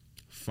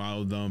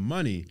 Follow the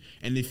money.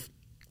 And if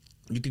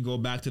you can go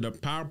back to the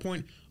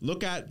PowerPoint,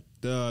 look at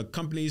the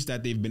companies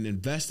that they've been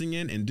investing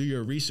in and do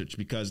your research,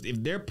 because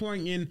if they're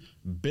pouring in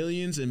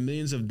billions and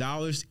millions of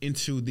dollars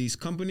into these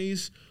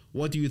companies,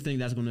 what do you think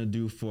that's going to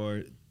do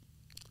for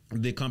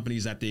the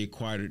companies that they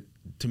acquired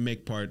to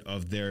make part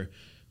of their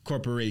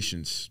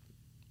corporations?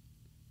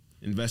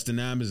 Invest in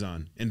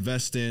Amazon,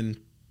 invest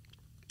in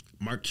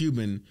Mark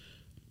Cuban,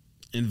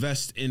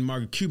 invest in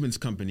Mark Cuban's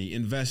company,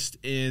 invest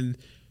in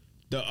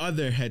the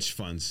other hedge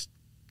funds,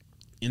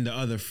 in the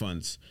other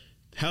funds.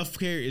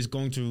 Healthcare is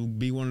going to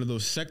be one of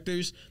those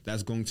sectors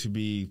that's going to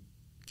be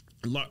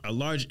a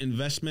large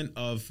investment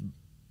of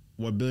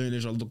what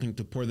billionaires are looking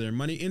to pour their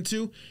money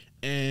into,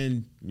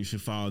 and you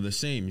should follow the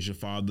same. You should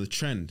follow the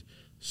trend.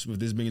 So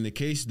with this being the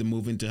case, the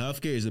move into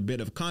healthcare is a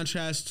bit of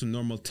contrast to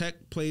normal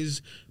tech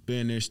plays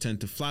billionaires tend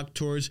to flock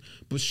towards,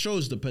 but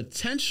shows the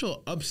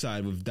potential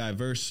upside with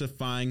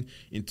diversifying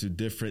into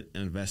different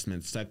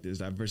investment sectors.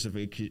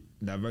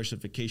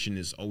 Diversification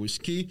is always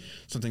key,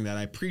 something that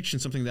I preach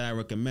and something that I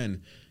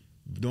recommend.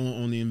 Don't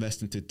only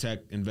invest into tech,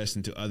 invest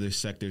into other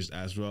sectors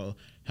as well.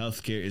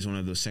 Healthcare is one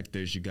of those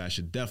sectors you guys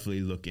should definitely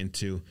look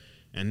into,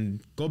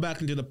 and go back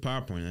into the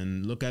PowerPoint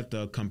and look at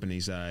the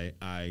companies that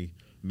I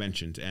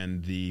mentioned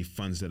and the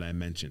funds that I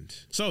mentioned.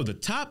 So the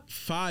top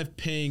 10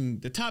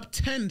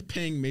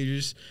 paying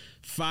majors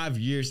 5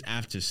 years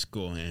after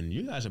school, and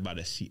you guys are about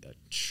to see a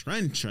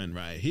trend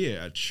right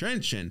here, a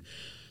trend.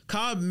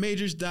 College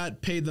majors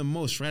that pay the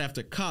most right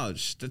after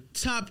college. The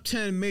top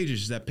 10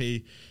 majors that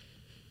pay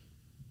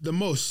the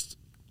most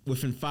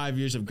within 5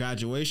 years of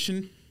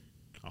graduation.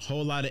 A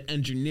whole lot of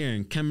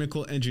engineering,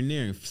 chemical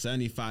engineering,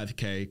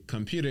 $75K,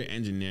 computer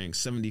engineering,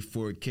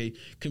 $74K,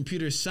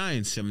 computer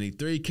science,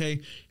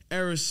 $73K,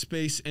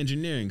 aerospace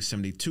engineering,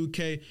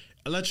 $72K,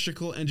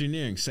 electrical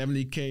engineering,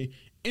 $70K,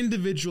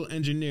 individual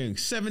engineering,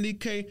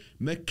 $70K,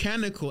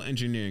 mechanical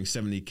engineering,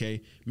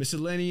 $70K,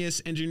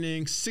 miscellaneous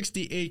engineering,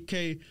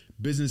 $68K,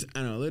 business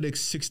analytics,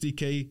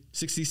 $60K,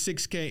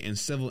 $66K, and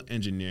civil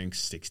engineering,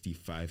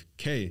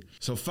 $65K.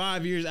 So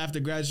 5 years after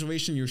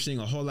graduation, you're seeing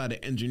a whole lot of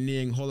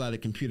engineering, whole lot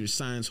of computer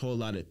science, whole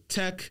lot of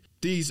tech.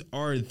 These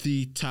are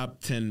the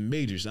top 10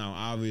 majors. Now,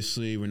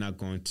 obviously, we're not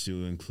going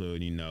to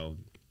include,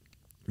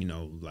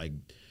 like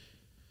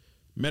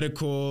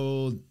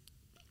medical,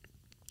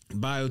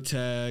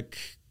 biotech,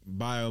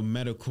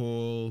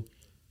 biomedical,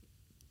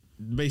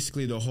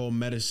 basically the whole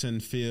medicine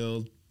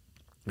field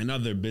and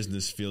other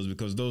business fields,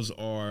 because those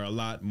are a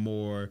lot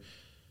more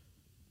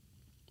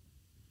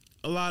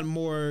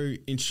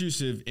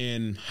intrusive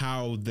in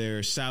how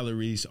their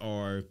salaries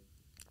are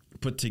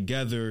put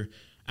together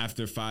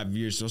after 5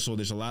 years. Also,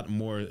 there's a lot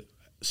more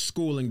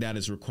schooling that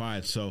is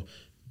required. So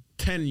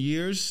 10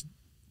 years,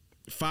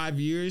 5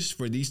 years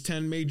for these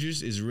 10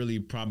 majors is really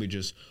probably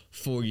just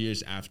 4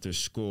 years after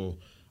school.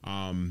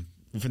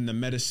 Within the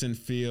medicine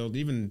field,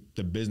 even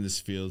the business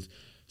field,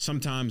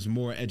 sometimes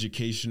more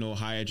educational,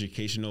 high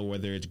educational,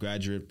 whether it's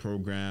graduate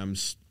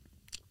programs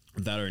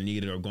that are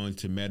needed or going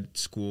to med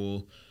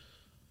school.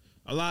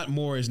 A lot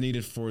more is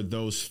needed for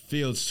those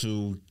fields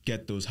to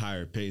get those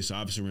higher pays. So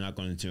obviously we're not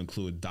going to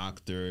include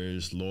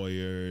doctors,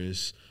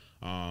 lawyers,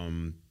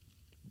 and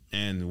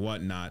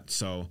whatnot.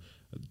 So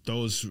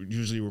those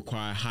usually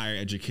require higher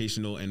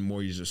educational and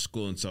more years of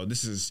school. And so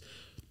this is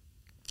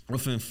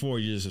within 4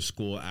 years of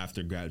school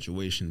after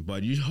graduation.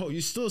 But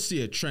you still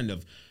see a trend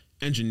of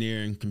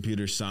engineering,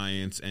 computer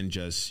science, and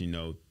just,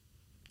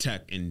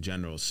 tech in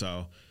general.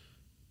 So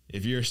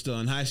if you're still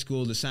in high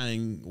school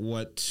deciding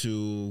what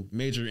to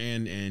major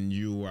in and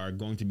you are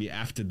going to be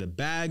after the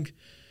bag,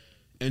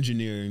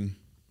 engineering,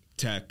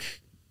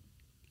 tech,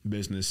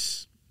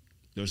 business,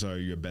 those are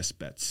your best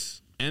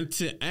bets. And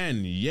to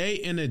end,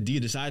 Ye and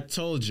Adidas, I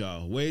told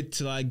y'all, wait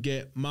till I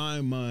get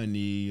my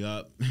money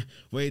up.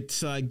 Wait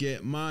till I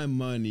get my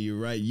money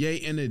right.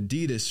 Ye and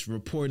Adidas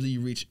reportedly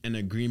reached an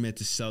agreement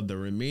to sell the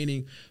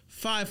remaining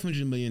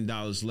 $500 million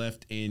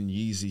left in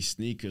Yeezy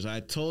sneakers. I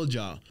told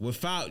y'all,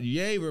 without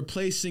Ye,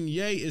 replacing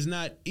Ye is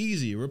not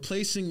easy.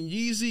 Replacing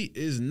Yeezy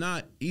is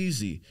not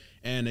easy.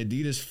 And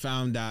Adidas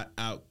found that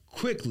out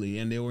quickly,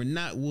 and they were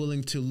not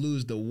willing to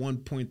lose the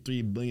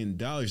 $1.3 billion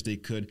they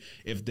could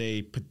if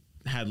they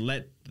had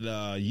let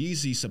the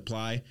Yeezy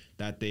supply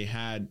that they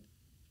had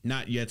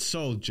not yet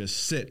sold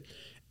just sit.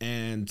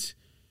 And,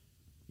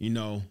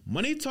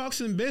 money talks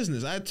in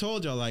business. I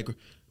told y'all,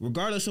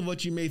 regardless of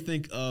what you may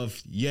think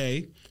of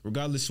Ye,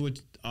 regardless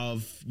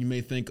of you may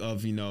think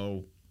of,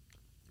 the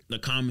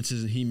comments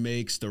he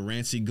makes, the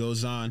rants he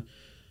goes on,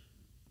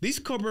 these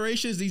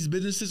corporations, these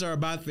businesses are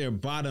about their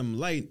bottom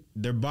line,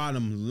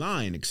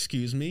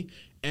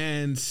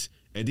 and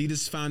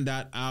Adidas found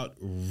that out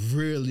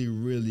really,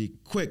 really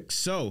quick.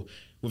 So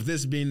with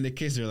this being the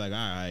case, they're like, all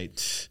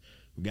right,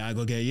 we got to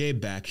go get Ye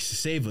back to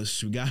save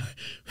us. We're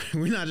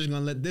not just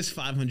going to let this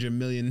 $500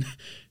 million,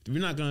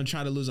 we're not going to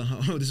try to lose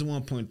this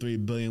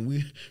 $1.3 billion.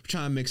 We're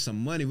trying to make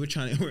some money.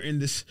 We're in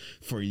this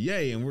for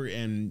Ye,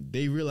 and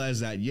they realize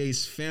that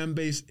Ye's fan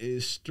base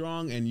is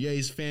strong and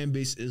Ye's fan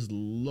base is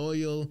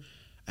loyal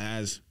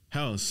as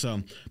hell.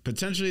 So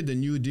potentially the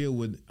new deal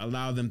would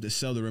allow them to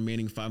sell the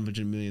remaining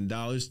 $500 million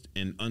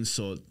in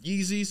unsold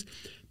Yeezys.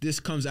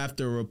 This comes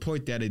after a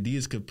report that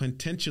Adidas could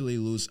potentially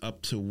lose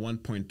up to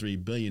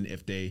 $1.3 billion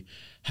if they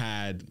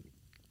had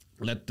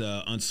let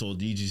the unsold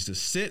Yeezys to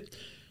sit.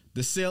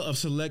 The sale of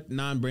select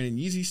non-branded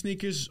Yeezy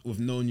sneakers with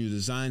no new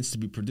designs to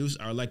be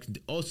produced are likely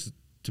also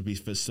to be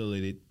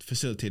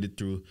facilitated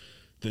through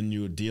the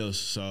new deals.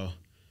 So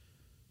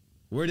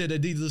where did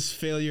Adidas'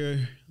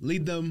 failure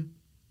lead them?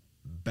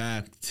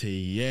 Back to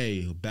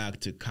Ye, back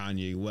to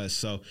Kanye West.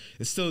 So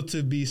it's still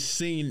to be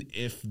seen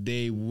if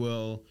they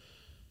will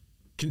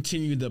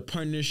continue the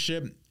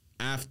partnership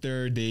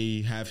after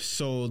they have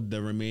sold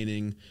the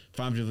remaining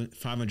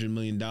 $500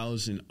 million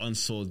in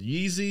unsold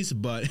Yeezys.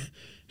 But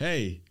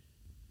hey,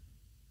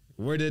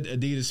 where did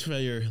Adidas'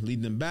 failure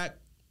lead them back?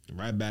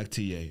 right back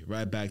to Ye,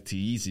 right back to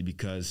Yeezy,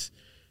 because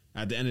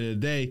at the end of the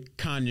day,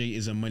 Kanye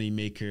is a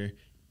moneymaker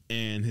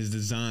and his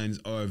designs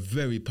are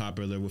very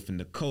popular within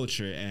the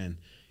culture. And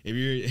if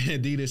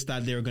Adidas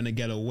thought they were going to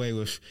get away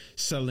with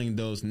selling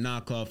those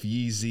knockoff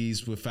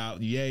Yeezys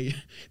without Ye,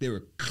 they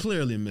were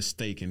clearly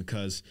mistaken,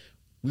 because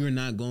we were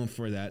not going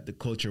for that. The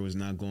culture was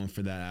not going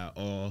for that at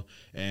all.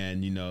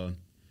 And,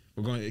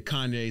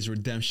 Kanye's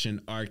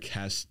redemption arc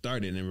has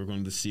started, and we're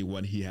going to see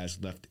what he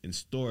has left in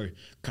store.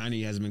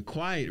 Kanye has been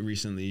quiet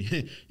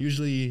recently.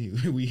 Usually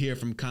we hear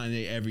from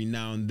Kanye every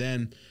now and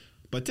then,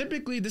 but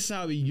typically this is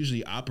how he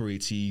usually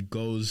operates. He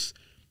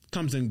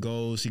comes and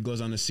goes. He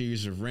goes on a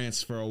series of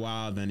rants for a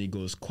while, then he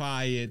goes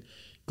quiet,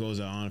 goes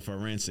on for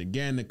rants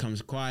again, then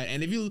comes quiet.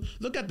 And if you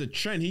look at the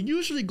trend, he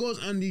usually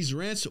goes on these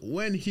rants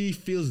when he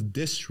feels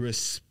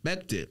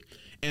disrespected.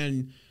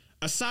 And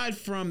aside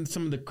from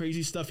some of the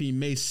crazy stuff he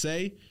may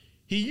say,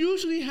 he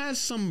usually has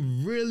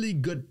some really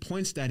good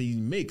points that he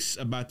makes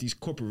about these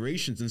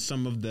corporations and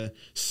some of the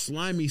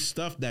slimy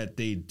stuff that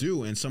they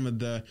do and some of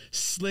the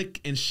slick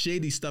and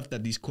shady stuff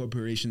that these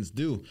corporations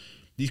do.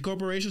 These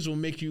corporations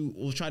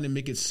will try to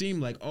make it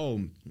seem like,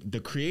 oh, the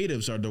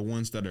creatives are the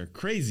ones that are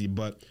crazy.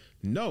 But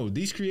no,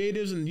 these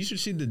creatives, and you should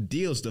see the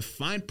deals, the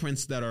fine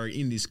prints that are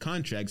in these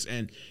contracts.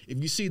 And if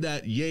you see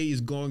that Ye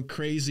is going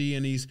crazy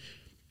and he's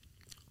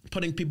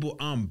putting people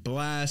on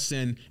blast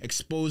and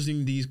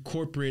exposing these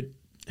corporate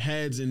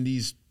heads and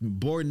these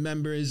board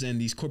members and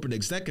these corporate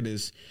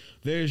executives,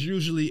 there's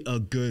usually a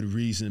good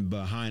reason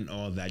behind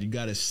all that. You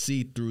got to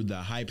see through the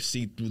hype,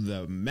 see through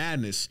the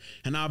madness.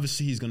 And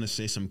obviously he's going to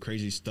say some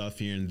crazy stuff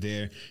here and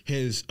there.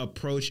 His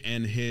approach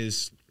and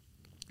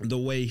the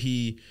way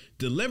he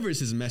delivers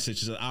his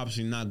message is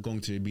obviously not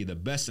going to be the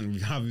best. And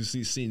we've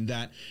obviously seen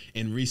that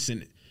in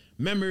recent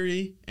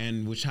memory,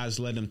 and which has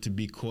led him to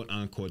be quote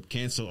unquote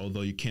canceled,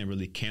 although you can't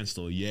really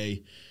cancel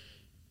Ye.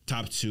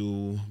 Top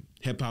 2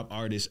 hip-hop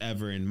artists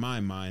ever in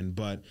my mind.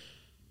 But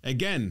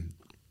again,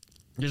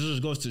 this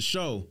just goes to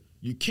show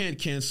you can't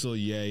cancel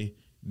Ye.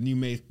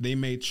 They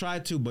may try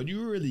to, but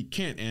you really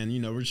can't. And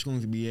we're just going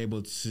to be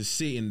able to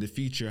see in the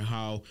future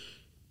how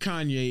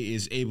Kanye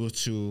is able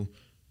to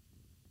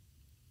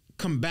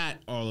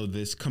combat all of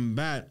this,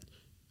 combat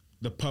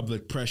the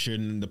public pressure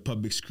and the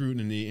public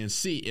scrutiny, and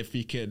see if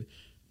he could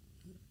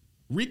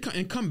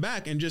come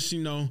back and just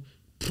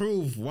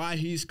prove why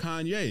he's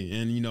Kanye.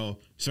 And,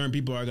 certain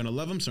people are going to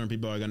love him. Certain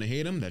people are going to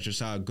hate him. That's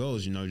just how it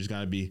goes. You just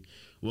got to be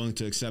willing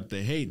to accept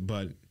the hate.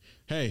 But,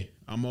 hey,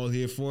 I'm all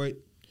here for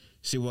it.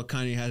 See what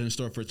Kanye has in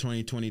store for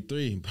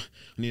 2023.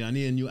 I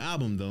need a new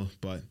album, though.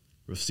 But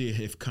we'll see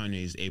if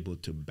Kanye is able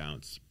to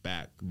bounce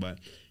back. But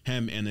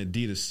him and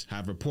Adidas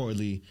have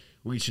reportedly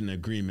reached an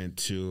agreement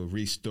to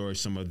restore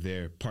some of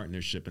their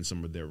partnership and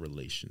some of their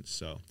relations.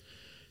 So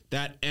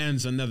that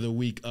ends another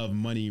week of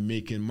Money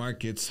Making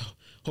Markets.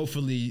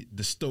 Hopefully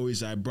the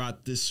stories I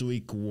brought this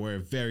week were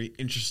very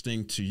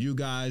interesting to you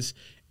guys,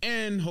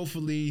 and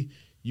hopefully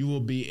you will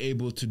be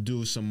able to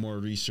do some more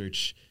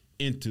research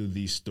into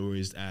these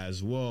stories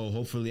as well.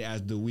 Hopefully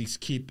as the weeks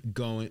keep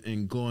going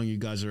and going, you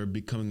guys are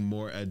becoming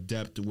more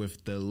adept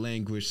with the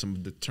language, some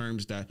of the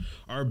terms that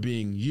are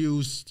being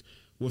used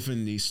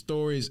within these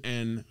stories,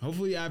 and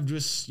hopefully I've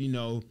just,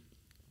 lit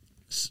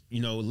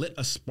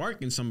a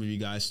spark in some of you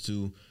guys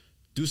to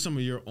do some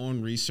of your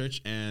own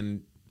research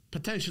and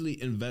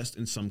potentially invest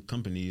in some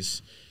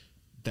companies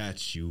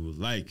that you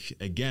like.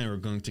 Again, we're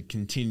going to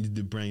continue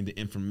to bring the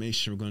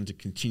information. We're going to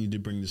continue to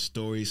bring the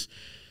stories.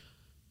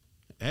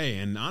 Hey,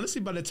 and honestly,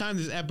 by the time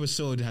this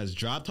episode has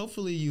dropped,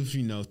 hopefully you've,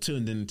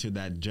 tuned into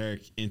that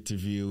Jerk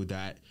interview,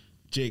 that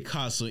Jake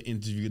Hossel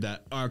interview,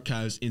 that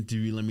Archives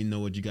interview. Let me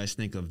know what you guys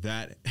think of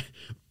that.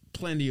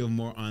 Plenty of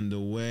more on the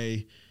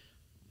way.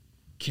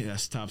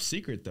 That's top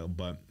secret, though.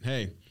 But,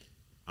 hey,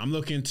 I'm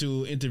looking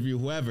to interview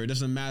whoever. It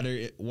doesn't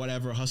matter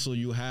whatever hustle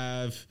you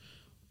have,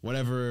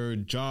 whatever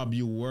job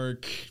you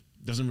work.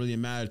 Doesn't really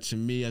matter to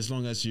me as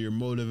long as you're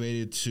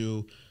motivated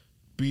to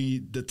be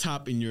the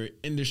top in your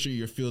industry,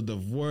 your field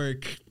of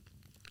work.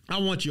 I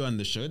want you on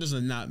the show. It does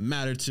not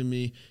matter to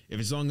me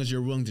as long as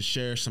you're willing to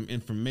share some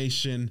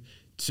information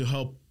to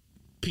help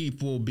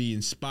people be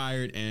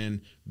inspired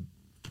and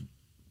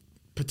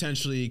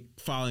potentially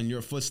follow in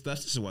your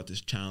footsteps. This is what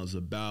this channel is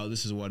about.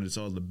 This is what it's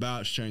all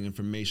about, sharing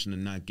information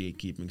and not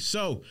gatekeeping.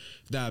 So,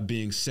 that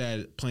being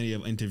said, plenty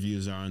of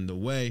interviews are on the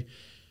way.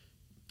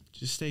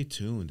 Just stay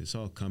tuned. It's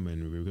all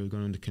coming. We're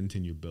going to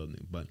continue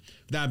building. But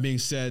that being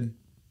said,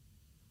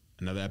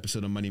 another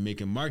episode of Money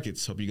Making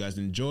Markets. Hope you guys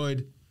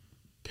enjoyed.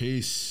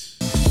 Peace.